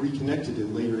they reconnected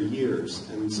in later years.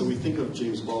 And so we think of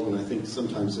James Baldwin, I think,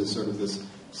 sometimes as sort of this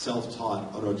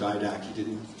self-taught autodidact.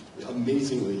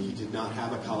 Amazingly, he did not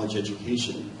have a college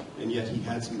education, and yet he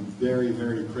had some very,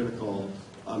 very critical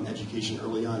education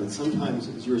early on. And sometimes,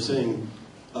 as you were saying,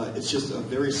 it's just a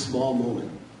very small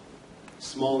moment,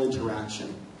 small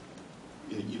interaction.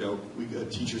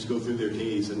 Teachers go through their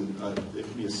days, and it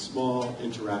can be a small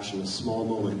interaction, a small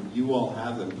moment. You all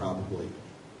have them probably.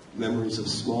 Memories of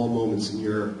small moments in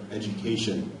your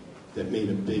education that made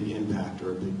a big impact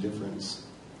or a big difference.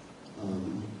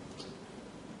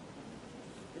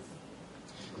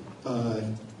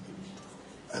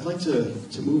 I'd like to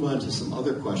move on to some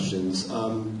other questions.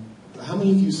 How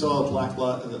many of you saw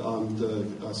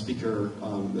the speaker,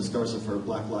 Ms. Garza, for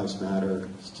Black Lives Matter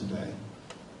today?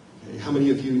 Okay. How many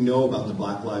of you know about the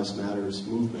Black Lives Matters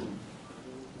movement?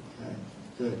 Okay,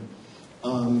 good.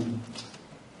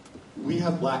 We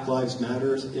have Black Lives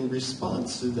Matters. In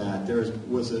response to that, there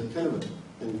was a kind of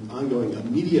an ongoing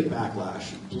immediate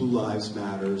backlash. Blue Lives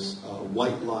Matters,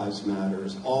 White Lives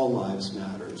Matters, All Lives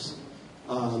Matters.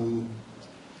 How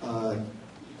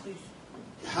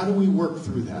do we work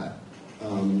through that?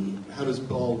 How does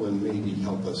Baldwin maybe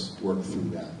help us work through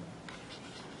that?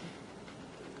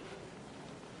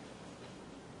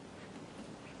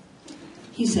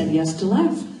 He said yes to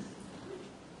life.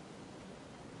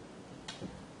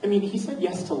 I mean, he said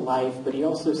yes to life, but he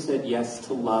also said yes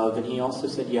to love, and he also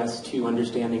said yes to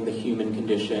understanding the human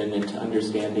condition and to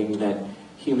understanding that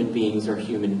human beings are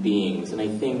human beings. And I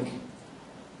think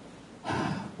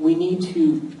we need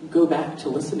to go back to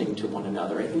listening to one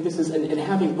another. I think this is, and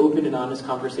having open and honest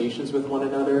conversations with one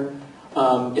another,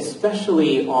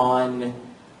 especially on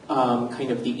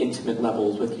kind of the intimate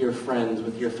levels with your friends,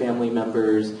 with your family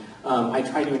members. I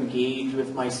try to engage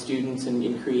with my students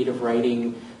in creative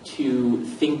writing to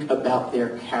think about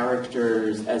their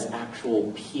characters as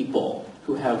actual people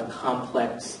who have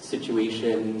complex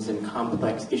situations and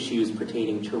complex issues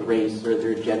pertaining to race or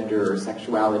their gender or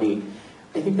sexuality.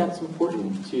 I think that's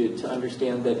important to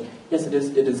understand that, yes, it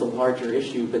is a larger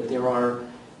issue, but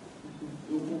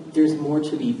there's more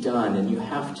to be done, and you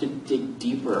have to dig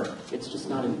deeper. It's just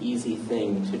not an easy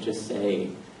thing to just say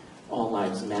all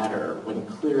lives matter, when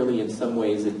clearly in some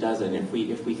ways it doesn't. If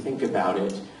we think about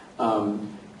it,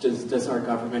 does our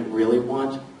government really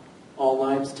want all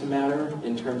lives to matter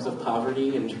in terms of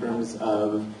poverty, in terms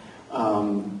of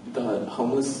the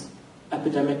homeless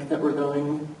epidemic that we're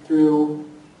going through?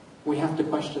 We have to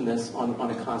question this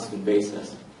on a constant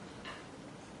basis.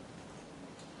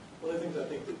 One of the things I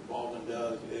think that Baldwin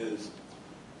does is,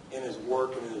 in his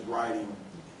work and in his writing,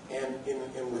 and in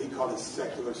what he called his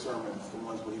secular sermons, the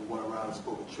ones where he went around and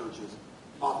spoke at churches,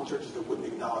 often churches that wouldn't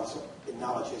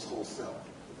acknowledge his whole self.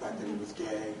 The fact that he was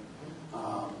gay,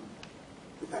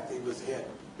 the fact that he had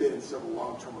been in several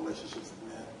long-term relationships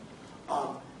with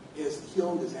men, is he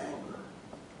owned his anger.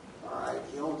 All right?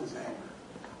 He owned his anger.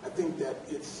 I think that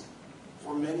it's,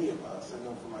 for many of us, I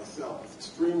know for myself, it's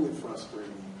extremely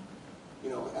frustrating. You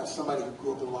know, as somebody who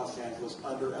grew up in Los Angeles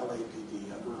under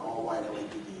LAPD, under an all-white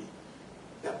LAPD,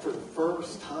 that for the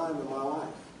first time in my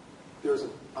life, there's an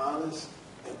honest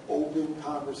and open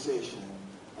conversation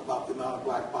about the amount of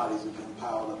black bodies that have been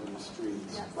piled up in the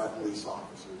streets by police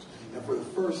officers. And for the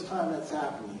first time that's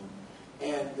happening,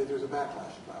 and that there's a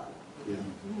backlash about it. Yeah.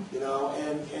 You know,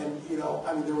 and you know,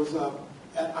 I mean, there was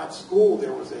at school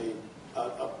there was a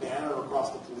banner across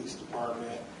the police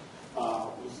department.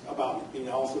 Was about, you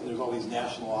know, all of a sudden there's all these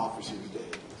National Officers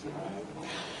Days, right?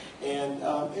 And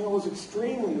it was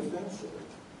extremely offensive.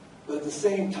 But at the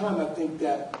same time, I think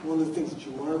that one of the things that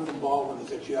you learn from Baldwin is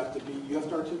that you have to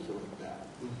articulate that,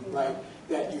 right?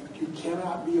 That you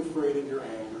cannot be afraid of your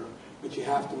anger, but you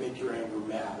have to make your anger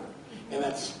matter. And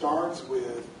that starts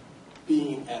with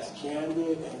being as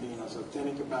candid and being as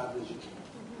authentic about it as you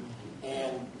can.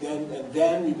 And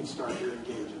then you can start to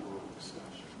engage in a real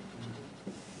discussion.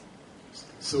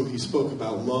 So he spoke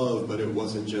about love, but it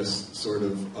wasn't just sort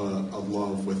of a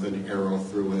love with an arrow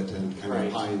through it and kind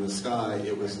of pie in the sky.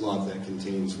 It was love that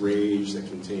contains rage, that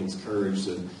contains courage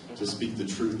to speak the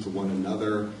truth to one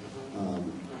another,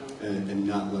 and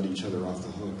not let each other off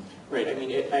the hook. Right. I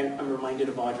mean, I'm reminded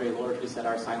of Audre Lorde, who said,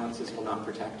 "Our silences will not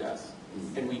protect us,"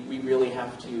 and we really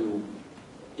have to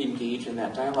engage in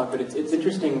that dialogue. But it's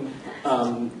interesting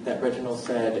that Reginald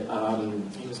said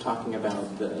he was talking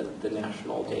about the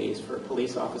national days for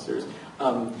police officers.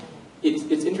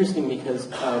 It's interesting because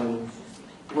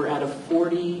we're at a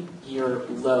 40-year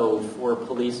low for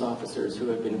police officers who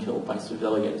have been killed by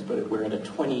civilians, but we're at a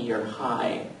 20-year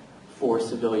high for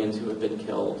civilians who have been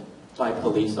killed by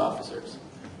police officers.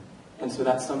 And so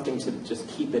that's something to just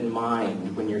keep in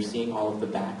mind when you're seeing all of the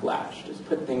backlash. Just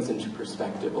put things into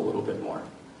perspective a little bit more.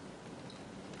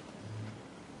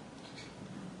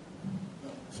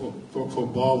 For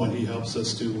Baldwin, he helps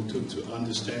us to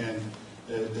understand,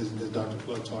 as Dr.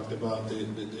 Flood talked about, the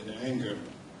anger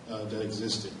that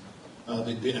existed.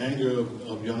 The anger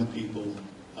of young people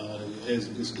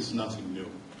is nothing new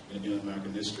in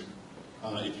American history.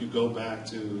 If you go back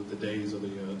to the days of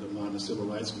the modern civil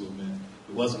rights movement,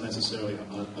 it wasn't necessarily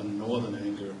a northern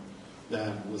anger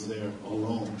that was there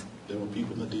alone. There were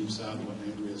people in the Deep South who were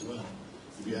angry as well.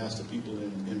 If you ask the people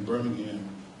in Birmingham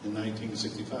in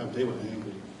 1965, they were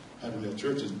angry, having their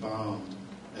churches bombed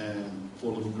and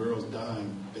 4 little girls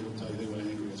dying. They would tell you they were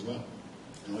angry as well.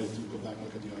 And all you have to go back and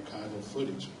look at the archival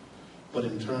footage. But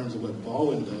in terms of what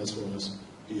Baldwin does for us,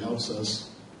 he helps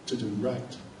us to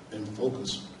direct and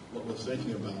focus what we're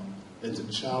thinking about and to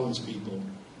challenge people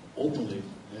openly,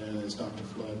 and as Dr.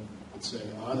 Flood would say,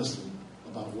 honestly,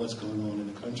 about what's going on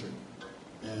in the country.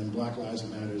 And Black Lives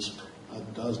Matters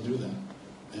does do that.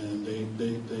 And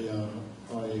they are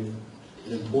an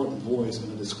important voice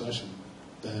in a discussion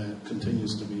that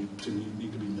continues to need to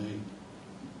be made.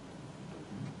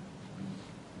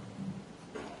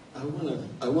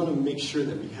 I want to make sure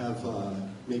that we have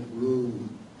make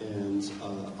room and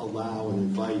allow and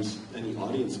invite any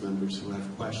audience members who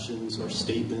have questions or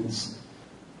statements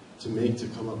to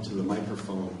come up to the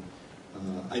microphone.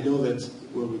 I know that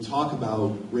when we talk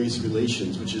about race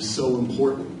relations, which is so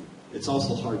important, it's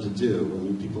also hard to do. I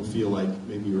mean, people feel like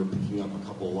maybe you're picking up a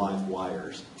couple of live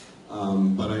wires.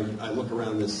 But I look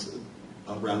around this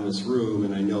room,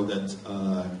 and I know that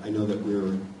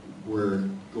we're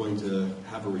going to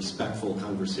have a respectful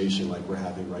conversation like we're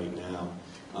having right now,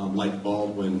 like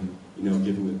Baldwin,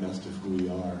 giving the best of who we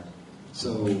are.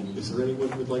 So, is there anyone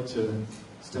who would like to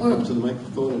step up to the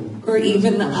microphone? Or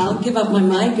even, I'll give up my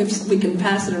mic if we can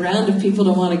pass it around if people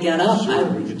don't want to get up. Sure,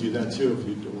 we could do that too if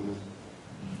you don't want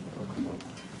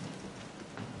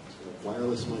to.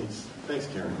 Wireless mics. Thanks,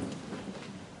 Karen.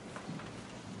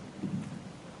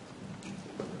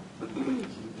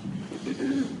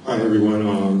 Hi,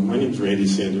 everyone. My name is Randy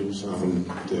Sanders. I'm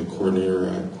the coordinator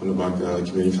at Quinebaug Valley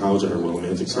Community College at our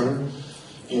Willimantic Center.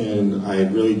 And I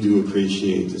really do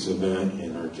appreciate this event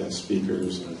and our guest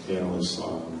speakers and our panelists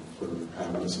for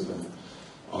having this event.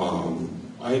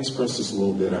 I expressed this a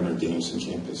little bit on our Jameson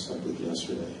campus, I believe,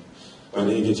 yesterday. But I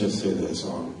didn't get to say this.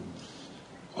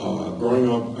 Growing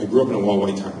up, I grew up in a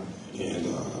all-white town. And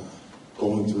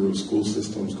going through school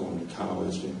systems, going to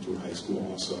college and through high school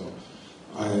also,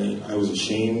 I was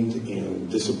ashamed and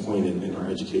disappointed in our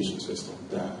education system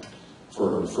that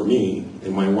for me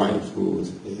and my wife, who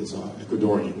is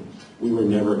Ecuadorian, we were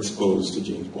never exposed to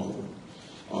James Baldwin.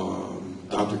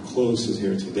 Dr. Close is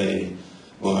here today,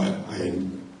 but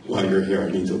while you're here,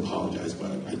 I need to apologize,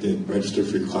 but I did register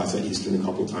for your class at Eastern a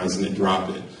couple times and then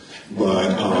dropped it. But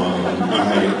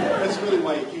that's really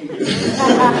why you came here.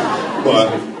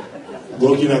 But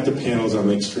looking at the panels, I'm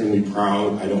extremely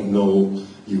proud. I don't know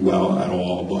you well at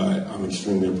all, but I'm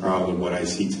extremely proud of what I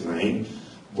see tonight.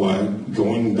 But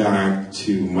going back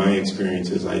to my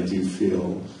experiences, I do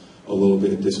feel a little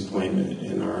bit of disappointment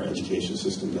in our education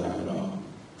system that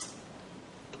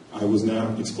I was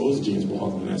not exposed to James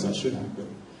Baldwin as I should have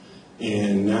been.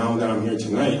 And now that I'm here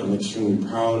tonight, I'm extremely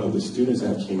proud of the students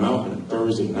that came out on a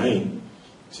Thursday night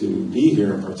to be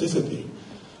here and participate.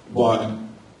 But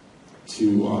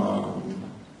to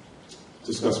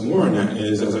discuss more on that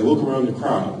is, as I look around the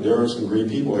crowd, there are some great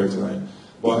people here tonight.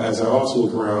 But as I also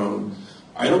look around,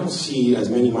 I don't see as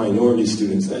many minority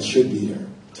students that should be here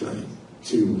tonight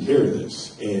to hear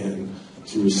this and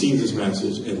to receive this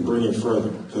message and bring it further,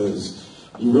 because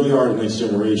you really are the next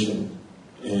generation,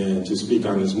 and to speak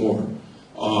on this more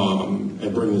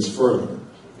and bring this further,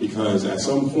 because at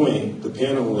some point the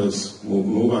panelists will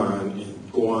move on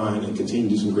and go on and continue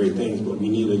to do some great things, but we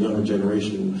need a younger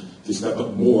generation to step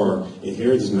up more and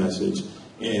hear this message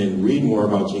and read more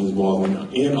about James Baldwin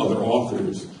and other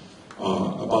authors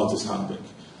about this topic.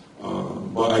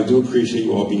 But I do appreciate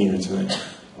you all being here tonight.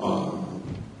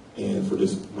 And for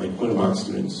this, my Quinebaug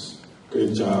students,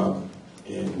 great job.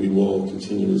 And we will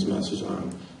continue this message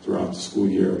on throughout the school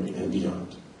year and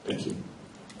beyond. Thank you.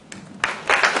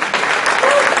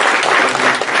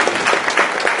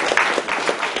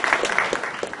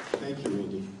 Thank you,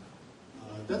 Randy.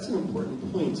 That's an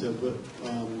important point.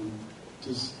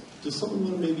 Does someone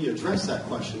want to maybe address that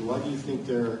question? Why do you think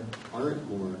there aren't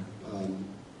more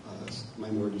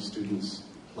minority students,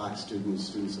 black students,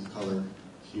 students of color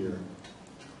here?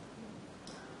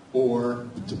 Or,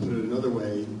 to put it another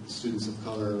way, students of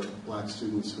color, black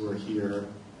students who are here,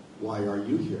 why are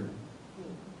you here?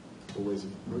 Or ways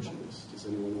of approaching this. Does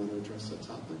anyone want to address that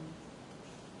topic?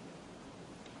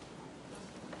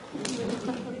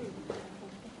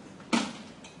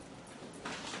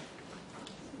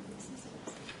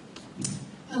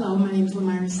 Hello, my name is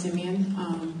Lamira Simeon.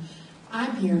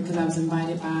 I'm here because I was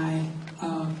invited by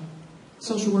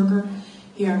social worker.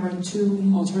 Here I run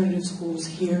 2 alternative schools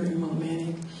here in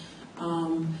Willimantic.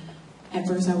 At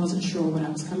first I wasn't sure what I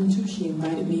was coming to. She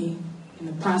invited me in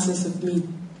the process of me,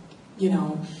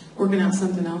 working out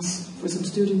something else for some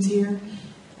students here.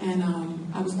 And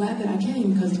I was glad that I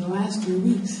came because in the last 3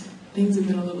 weeks, things have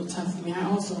been a little tough for me. I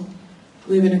also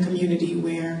live in a community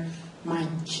where my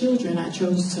children, I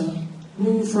chose to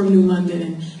move from New London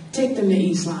and take them to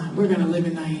East Lyme. We're going to live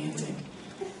in Niantic.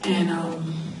 And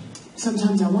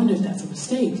sometimes I wonder if that's a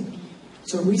mistake.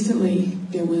 So recently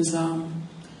there was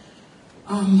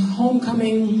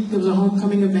homecoming. There was a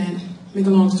homecoming event. Make a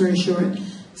long story short,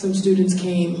 some students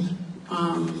came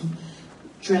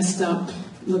dressed up,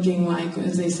 looking like,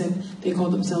 as they said, they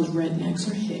called themselves rednecks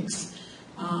or hicks.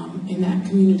 In that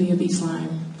community of East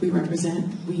Lyme, we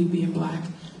represent, we being black,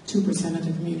 2% of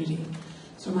the community.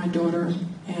 So my daughter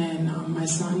and my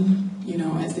son,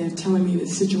 as they're telling me the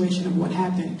situation of what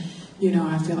happened,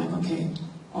 I feel like, okay,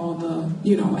 all the,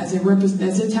 as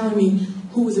they're telling me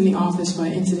who was in the office for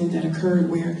an incident that occurred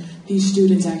where these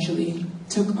students actually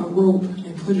took a rope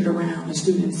and put it around a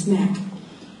student's neck,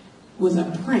 was a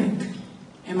prank.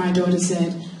 And my daughter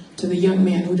said to the young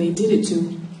man who they did it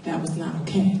to, that was not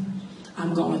okay.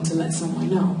 I'm going to let someone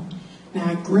know.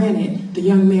 Now, granted, the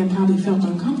young man probably felt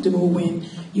uncomfortable when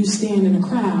you stand in a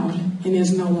crowd and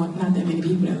there's no one, not that many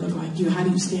people that look like you. How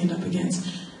do you stand up against,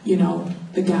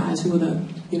 the guys who are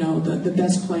the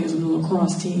best players on the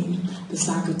lacrosse team, the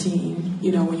soccer team,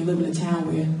 when you live in a town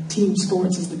where team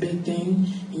sports is the big thing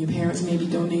and your parents maybe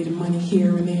donated money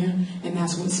here and there, and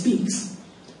that's what speaks.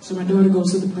 So my daughter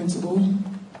goes to the principal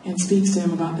and speaks to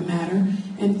him about the matter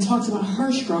and talks about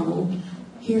her struggle.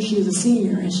 Here she is a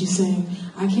senior, and she's saying,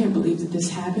 I can't believe that this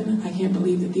happened. I can't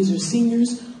believe that these are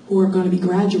seniors who are going to be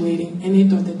graduating, and they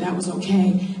thought that that was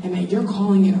okay, and that you're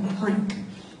calling it a prank.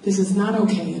 This is not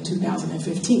okay in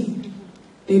 2015.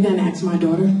 They then asked my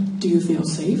daughter, do you feel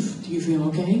safe? Do you feel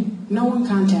okay? No one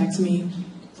contacts me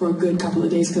for a good couple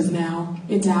of days because now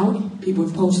it's out. People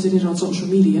have posted it on social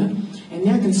media, and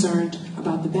they're concerned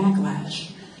about the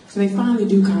backlash. So they finally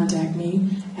do contact me,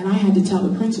 and I had to tell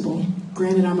the principal,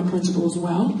 granted I'm a principal as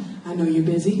well, I know you're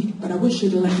busy, but I wish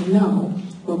you'd let me know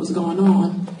what was going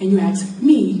on, and you asked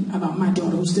me about my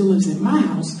daughter who still lives in my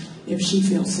house, if she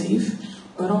feels safe,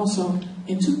 but also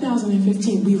in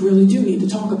 2015, we really do need to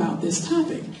talk about this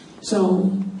topic.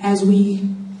 So as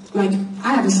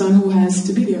I have a son who has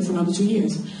to be there for another 2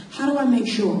 years. How do I make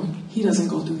sure he doesn't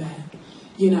go through that?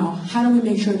 How do we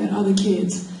make sure that other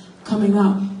kids coming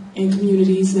up in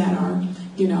communities that are,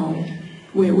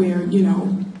 where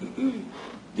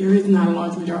there is not a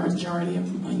large majority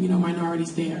of,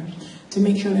 minorities there, to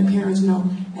make sure that parents know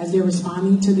as they're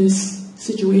responding to this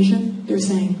situation, they're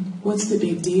saying, what's the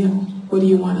big deal? What do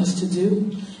you want us to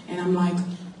do? And I'm like,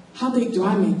 how big do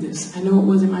I make this? I know it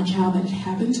wasn't my child that it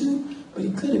happened to, but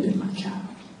it could have been my child.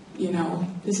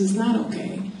 This is not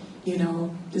okay.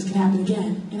 This could happen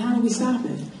again. And how do we stop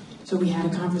it? So we had a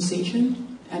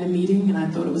conversation at a meeting, and I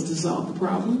thought it was to solve the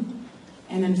problem,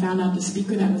 and then found out the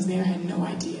speaker that was there had no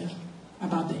idea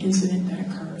about the incident that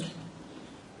occurred.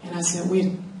 And I said,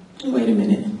 wait a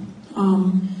minute.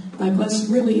 Let's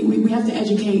really, we have to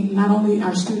educate not only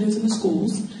our students in the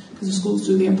schools, because the schools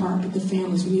do their part, but the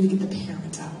families. We need to get the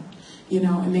parents out,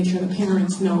 and make sure the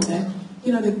parents know that,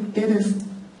 that they're their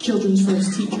children's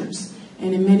first teachers.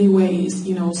 And in many ways,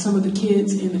 some of the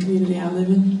kids in the community I live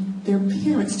in, their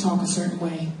parents talk a certain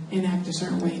way and act a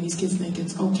certain way, and these kids think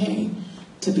it's okay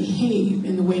to behave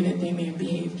in the way that they may have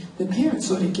behaved. The parents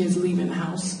saw their kids leaving the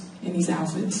house in these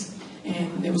outfits,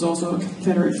 and there was also a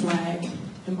Confederate flag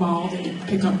involved in the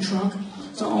pickup truck.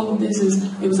 So all of this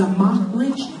it was a mock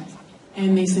lynching,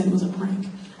 and they said it was a prank.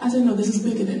 I said, no, this is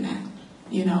bigger than that,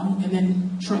 and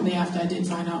then shortly after I did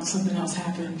find out something else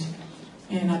happened,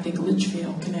 and I think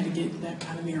Litchfield, Connecticut, that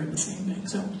kind of mirrored the same thing.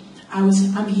 So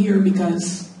I'm here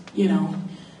because,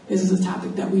 this is a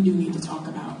topic that we do need to talk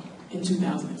about in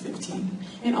 2015.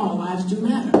 And all lives do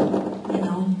matter,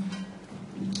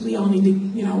 We all need to,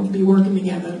 be working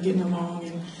together, getting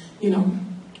along, and,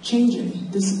 changing.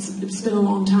 It's been a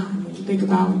long time. When you think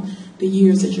about the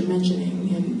years that you're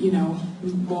mentioning,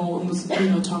 and, Baldwin was,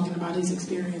 talking about his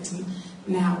experience, and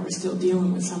now we're still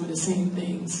dealing with some of the same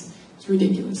things. It's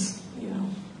ridiculous,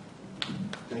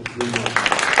 Thank you very much.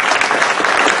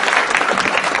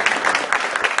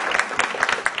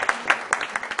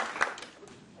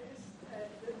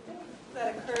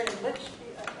 That occurred in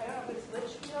Litchfield, I don't know if it's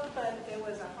Litchfield, but there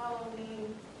was a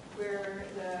Halloween where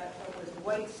it was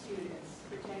white students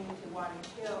pretending to want to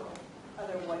kill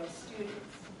other white students.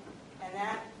 And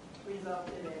that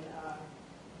resulted in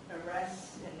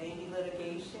arrests and maybe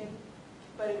litigation.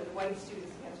 but it was white students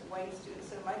against white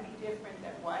students. So it might be different than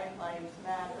White Lives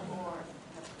Matter or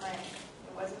a prank.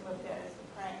 It wasn't looked at as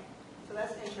a prank. So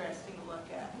that's interesting to look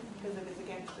at, because if it's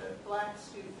against a black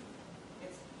student,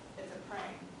 it's a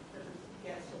prank. If it's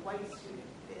against a white student,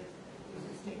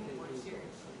 it's taken more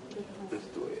seriously.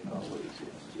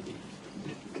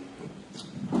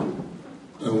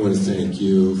 I want to thank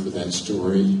you for that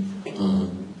story.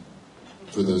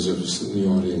 For those of us in the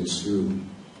audience who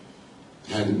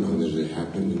hadn't known that it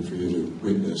happened, and for you to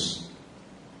witness.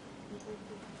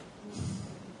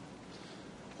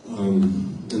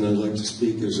 And I'd like to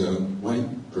speak as a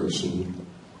white person,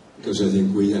 because I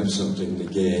think we have something to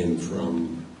gain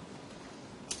from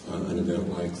an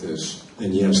event like this.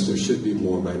 And yes, there should be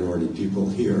more minority people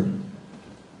here,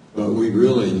 but we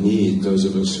really need those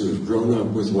of us who have grown up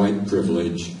with white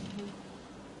privilege.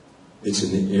 It's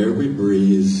in the air we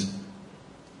breathe.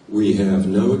 We have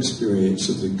no experience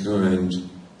of the kind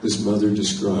this mother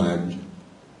described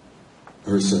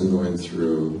her son going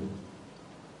through.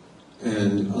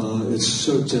 And it's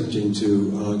so tempting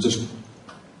to just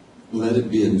let it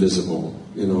be invisible.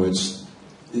 You know, it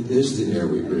is the air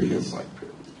we breathe.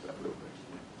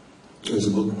 There's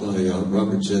a book by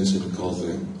Robert Jensen called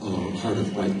The Heart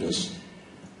of Whiteness.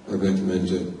 I recommend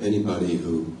to anybody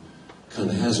who kind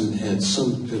of hasn't had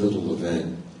some pivotal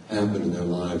event happen in their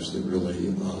lives that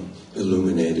really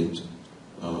illuminated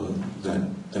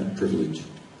that privilege.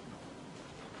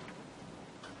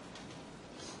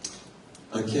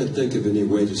 I can't think of any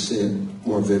way to say it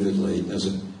more vividly as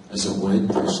a white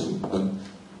person, but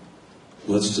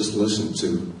let's just listen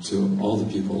to all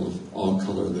the people of all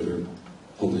color that are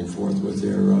holding forth with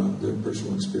their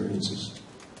personal experiences.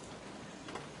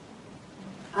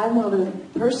 I want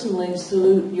to personally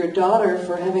salute your daughter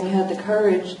for having had the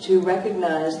courage to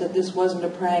recognize that this wasn't a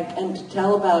prank and to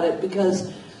tell about it,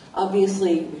 because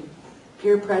obviously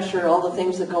peer pressure, all the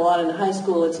things that go on in high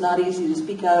school, it's not easy to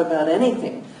speak out about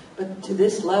anything, but to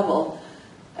this level,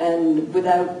 and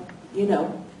without,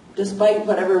 despite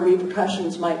whatever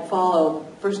repercussions might follow.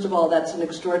 First of all, that's an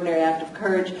extraordinary act of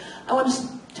courage. I want to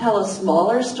tell a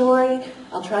smaller story.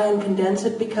 I'll try and condense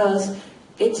it because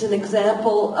it's an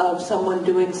example of someone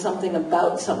doing something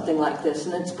about something like this,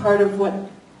 and it's part of what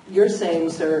you're saying,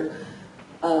 sir,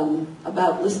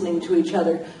 about listening to each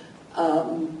other.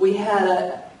 We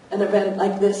had an event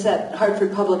like this at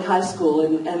Hartford Public High School,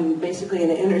 and basically an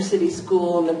inner city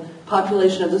school, and the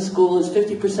population of the school is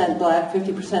 50% black,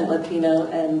 50% Latino,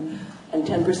 and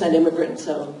 10% immigrant.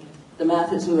 So the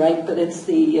math isn't right, but it's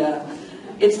the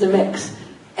mix.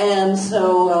 And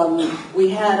so we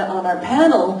had on our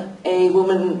panel a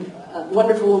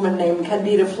wonderful woman named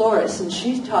Candida Flores, and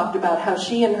she talked about how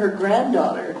she and her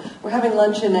granddaughter were having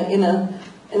lunch in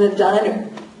a diner,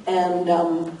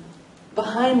 and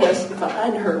behind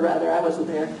her, I wasn't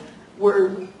there,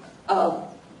 were a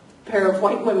pair of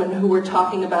white women who were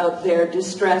talking about their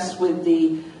distress with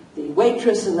the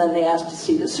waitress, and then they asked to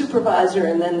see the supervisor,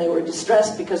 and then they were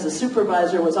distressed because the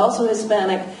supervisor was also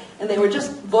Hispanic, and they were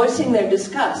just voicing their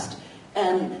disgust.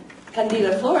 And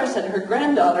Candida Flores and her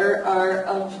granddaughter are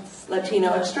of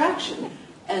Latino extraction.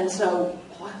 And so,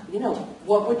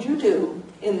 what would you do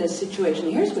in this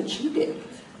situation? Here's what she did.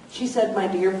 She said, "My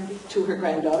dear," to her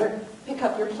granddaughter, "pick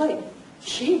up your plate."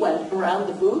 She went around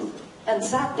the booth and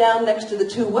sat down next to the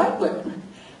two white women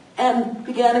and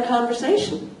began a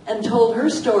conversation and told her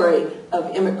story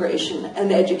of immigration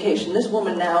and education. This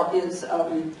woman now is,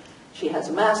 she has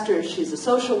a master's, she's a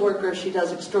social worker, she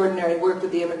does extraordinary work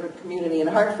with the immigrant community in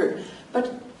Hartford.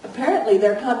 But apparently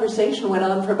their conversation went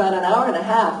on for about an hour and a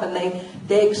half, and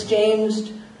they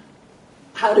exchanged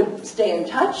how to stay in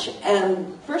touch.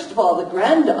 And first of all, the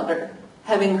granddaughter,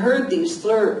 having heard these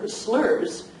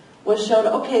slurs, was shown,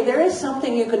 okay, there is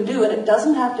something you can do, and it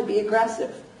doesn't have to be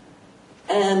aggressive.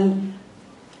 And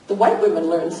the white women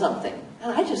learned something.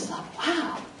 And I just thought,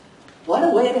 wow, what a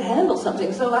way to handle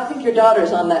something. So I think your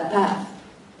daughter's on that path.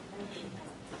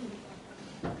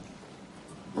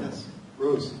 Yes,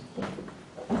 Rose.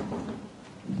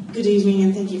 Good evening,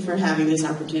 and thank you for having this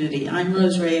opportunity. I'm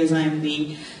Rose Reyes. I am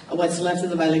the what's left of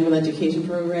the bilingual education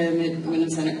program at Winham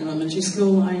Center Elementary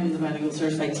School. I am the bilingual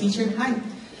certified teacher. Hi.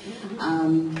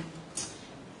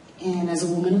 And as a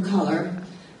woman of color,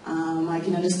 I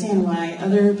can understand why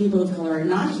other people of color are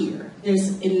not here.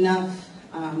 There's enough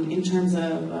in terms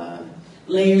of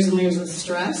layers and layers of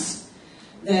stress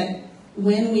that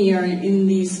when we are in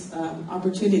these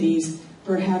opportunities,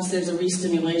 perhaps there's a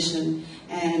re-stimulation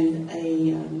and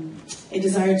a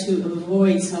desire to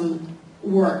avoid some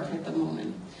work at the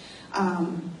moment.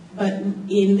 But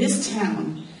in this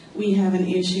town, we have an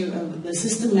issue of the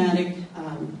systematic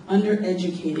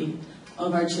undereducating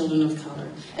of our children of color,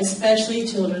 especially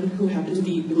children who happen to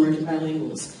be emergent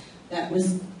bilinguals. That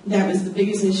was the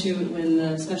biggest issue when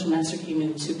the special master came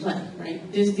into play,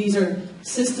 right? These are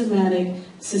systemic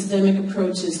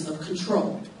approaches of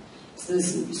control.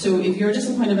 So if you're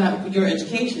disappointed about your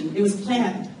education, it was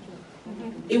planned.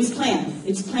 It was planned.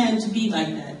 It's planned to be like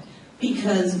that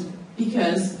because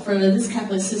for this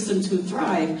capitalist system to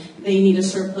thrive, they need a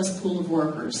surplus pool of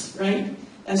workers, right?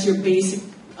 That's your basic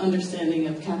understanding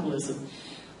of capitalism.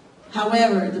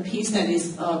 However, the piece that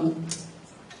is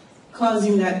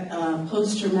causing that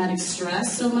post-traumatic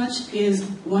stress so much is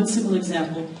one simple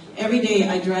example. Every day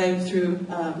I drive through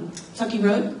Tucky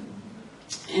Road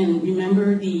and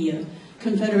remember the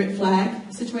Confederate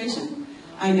flag situation.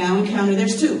 I now encounter,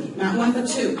 there's two, not one but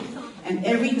two. And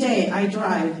every day I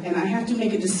drive and I have to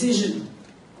make a decision.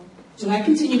 Do I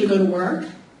continue to go to work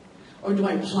or do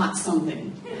I plot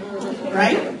something?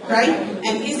 Right?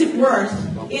 And is it worth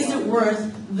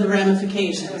the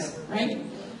ramifications? Right?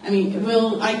 I mean,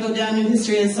 will I go down in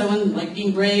history as someone like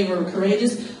being brave or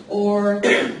courageous, or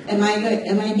am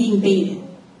I being baited?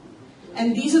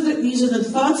 And these are the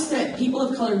thoughts that people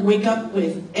of color wake up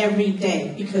with every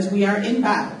day because we are in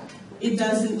battle. It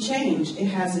doesn't change. It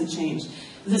hasn't changed.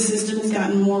 The system has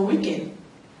gotten more wicked.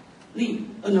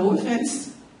 No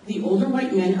offense, the older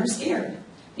white men are scared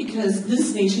because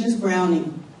this nation is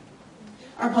browning.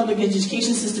 Our public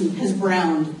education system has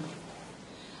browned.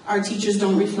 Our teachers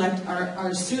don't reflect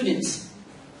our students.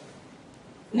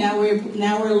 Now we're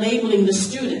labeling the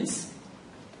students.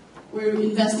 We're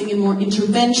investing in more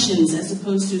interventions as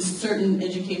opposed to certain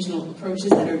educational approaches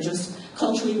that are just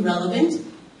culturally relevant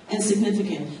and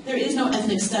significant. There is no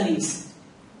ethnic studies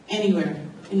anywhere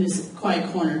in this quiet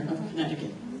corner of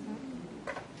Connecticut.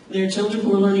 There are children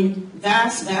who are learning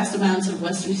vast amounts of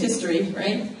Western history,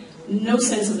 right? No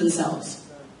sense of themselves.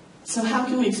 So how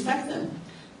can we expect them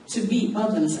to be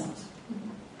of themselves?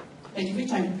 Thank you for your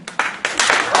time.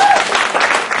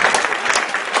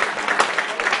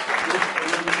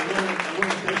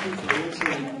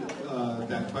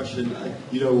 That question,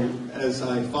 as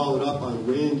I followed up on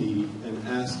Randy and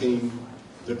asking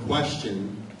the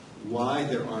question why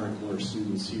there aren't more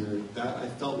students here, that I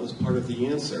felt was part of the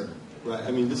answer. Right?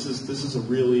 I mean, this is a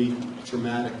really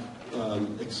traumatic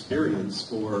experience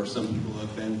for some people who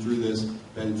have been through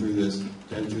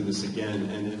this again,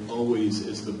 and it always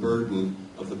is the burden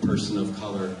of the person of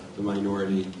color, the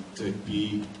minority, to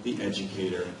be the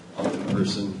educator of the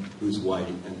person who's white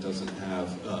and doesn't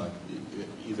have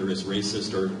either is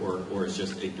racist or is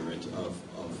just ignorant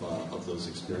of those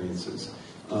experiences.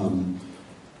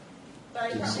 I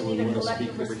probably need a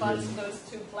collective response to those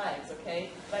two flags, okay?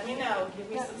 Let me know. Give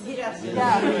me some suggestions.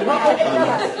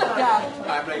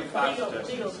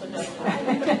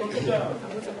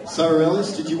 Sarah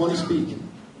Ellis, did you want to speak?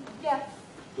 Yeah.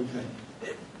 Okay.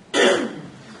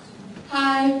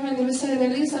 Hi, my name is Sarah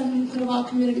Ellis. I'm from Connecticut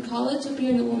Community College up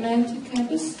here in the Willimantic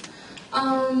campus.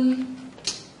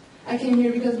 I came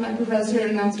here because my professor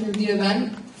announced me the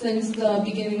event since the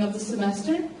beginning of the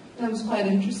semester, and I was quite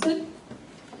interested.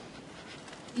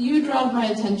 You drawed my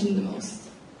attention the most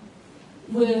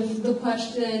with the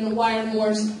question, why are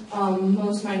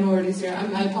most minorities here?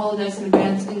 I apologize in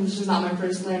advance, English is not my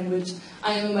first language.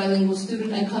 I am a bilingual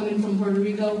student. I come in from Puerto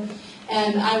Rico,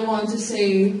 and I want to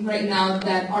say right now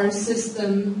that our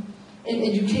system in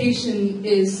education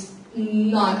is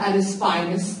not at its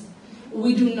finest.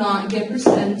 We do not get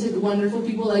presented wonderful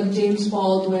people like James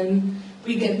Baldwin.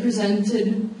 We get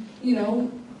presented,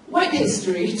 white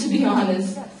history, to be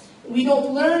honest. We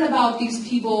don't learn about these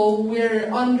people.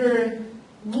 We're under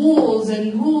rules,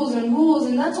 and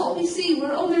that's all we see.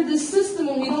 We're under this system,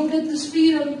 and we don't get this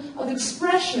freedom of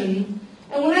expression.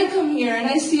 And when I come here and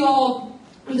I see all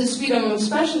this freedom of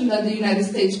expression that the United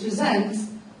States presents,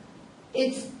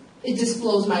 it just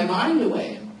blows my mind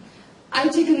away. I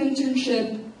take an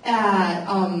internship at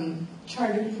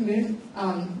Charter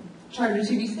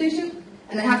TV station,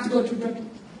 and I have to go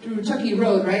through Tucky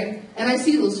Road, right? And I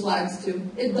see those flags too.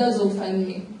 It does offend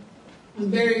me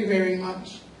very, very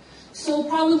much. So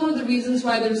probably one of the reasons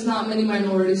why there's not many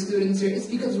minority students here is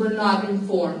because we're not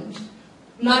informed.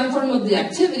 Not informed of the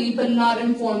activity, but not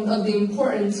informed of the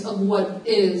importance of what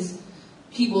is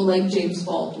people like James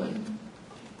Baldwin.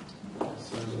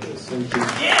 Thank you.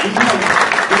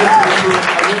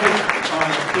 I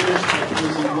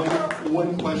want to finish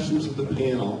one question to the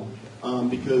panel.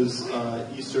 Because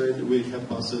Eastern, we have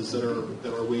buses that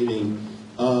are waiting,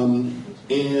 and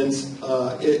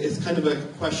it's kind of a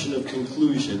question of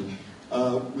conclusion.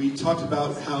 We talked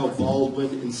about how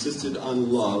Baldwin insisted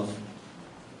on love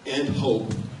and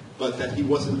hope, but that he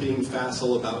wasn't being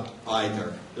facile about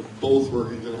either. That both were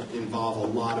going to involve a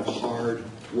lot of hard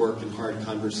work and hard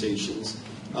conversations.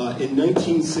 In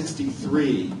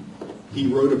 1963, he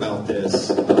wrote about this,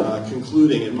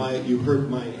 concluding, and you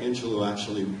heard Maya Angelou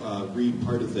actually read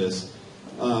part of this.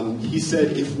 He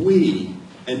said, if we,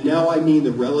 and now I mean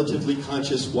the relatively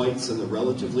conscious whites and the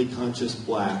relatively conscious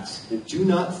blacks, do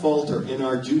not falter in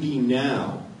our duty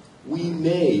now, we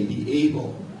may be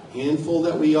able, handful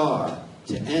that we are,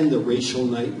 to end the racial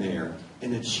nightmare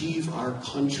and achieve our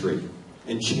country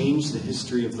and change the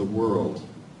history of the world.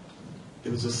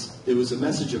 It was a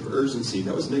message of urgency.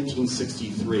 That was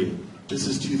 1963. This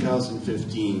is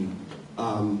 2015.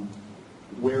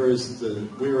 Where is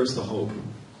the hope?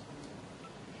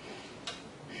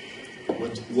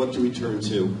 What do we turn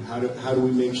to? How do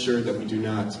we make sure that we do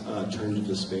not turn to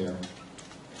despair?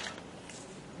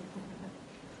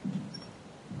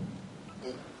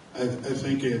 I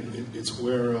think it's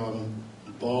where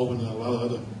Baldwin and a lot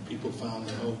of other people found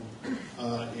the hope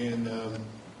in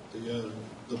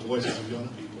the voices of young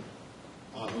people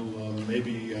who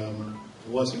maybe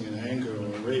wasn't in anger or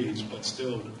rage, but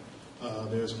still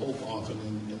there's hope often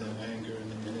in that anger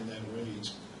and in that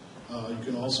rage. You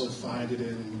can also find it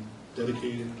in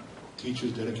dedicated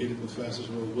teachers, dedicated professors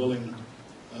who are willing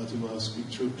to speak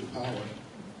truth to power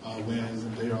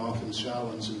when they are often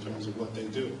challenged in terms of what they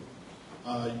do.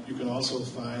 You can also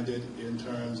find it in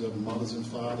terms of mothers and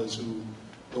fathers who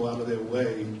go out of their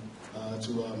way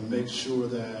to make sure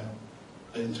that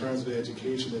in terms of their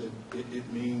education that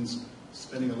it means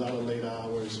spending a lot of late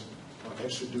hours or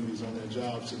extra duties on their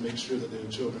jobs to make sure that their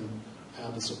children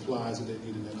have the supplies that they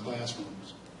need in their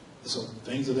classrooms. So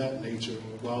things of that nature,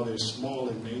 while they're small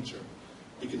in nature,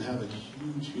 it can have a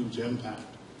huge, huge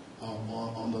impact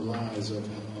on the lives of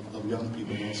young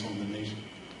people and also on the nation.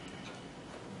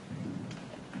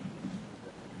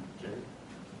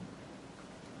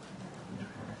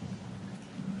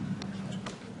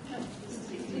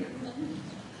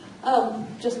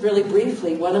 Just really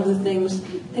briefly, one of the things,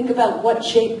 think about what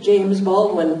shaped James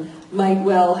Baldwin might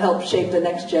well help shape the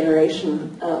next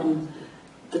generation.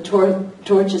 The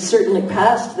torch is certainly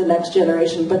passed to the next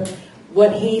generation, but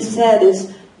what he said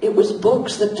is, it was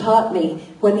books that taught me.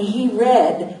 When he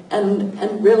read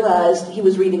and realized he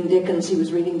was reading Dickens, he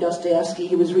was reading Dostoevsky,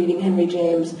 he was reading Henry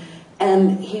James,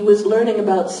 and he was learning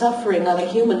about suffering on a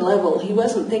human level. He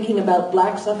wasn't thinking about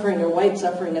black suffering or white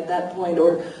suffering at that point,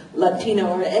 or Latino,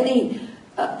 or any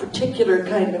particular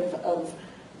kind of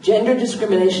gender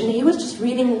discrimination. He was just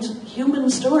reading human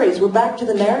stories. We're back to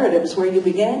the narratives where you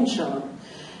began, Sean.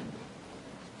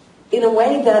 In a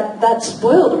way that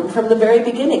spoiled him from the very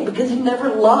beginning, because he never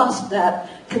lost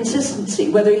that consistency,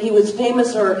 whether he was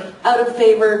famous or out of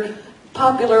favor,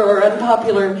 popular or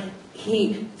unpopular.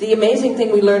 The amazing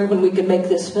thing we learned when we could make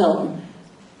this film,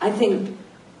 I think,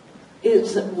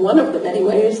 is one of them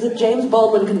anyway, is that James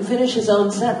Baldwin can finish his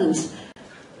own sentence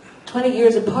 20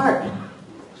 years apart.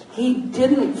 He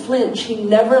didn't flinch. He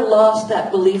never lost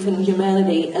that belief in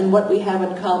humanity and what we have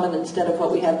in common instead of what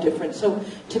we have different. So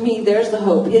to me, there's the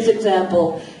hope, his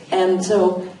example. And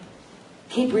so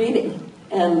keep reading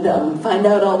and find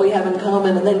out all we have in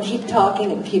common, and then keep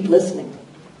talking and keep listening.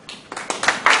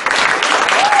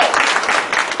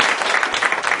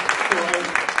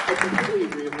 I completely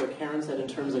agree with what Karen said in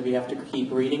terms of you have to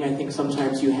keep reading. I think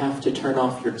sometimes you have to turn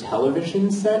off your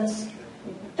television sets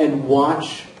and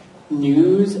watch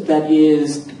news that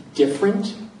is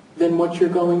different than what you're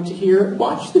going to hear.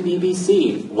 Watch the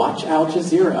BBC, watch Al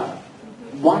Jazeera,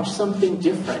 watch something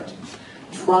different.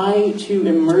 Try to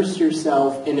immerse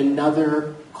yourself in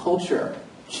another culture.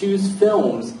 Choose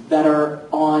films that are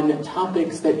on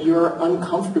topics that you're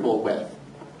uncomfortable with.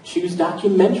 Choose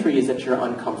documentaries that you're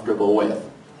uncomfortable with.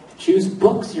 Choose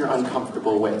books you're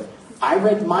uncomfortable with. I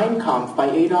read Mein Kampf by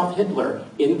Adolf Hitler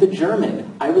in the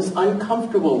German. I was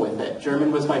uncomfortable with it.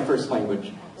 German was my first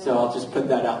language, so I'll just put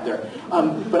that out there.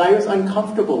 But I was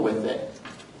uncomfortable with it.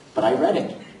 But I read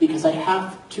it because I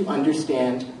have to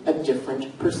understand a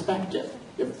different perspective.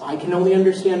 If I can only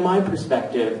understand my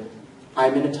perspective,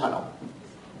 I'm in a tunnel.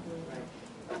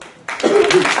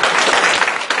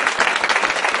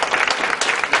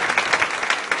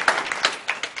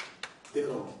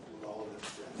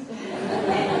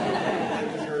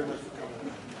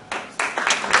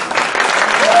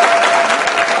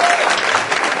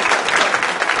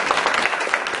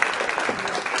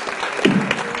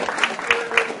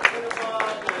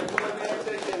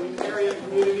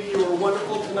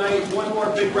 One more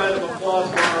big round of applause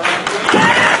for our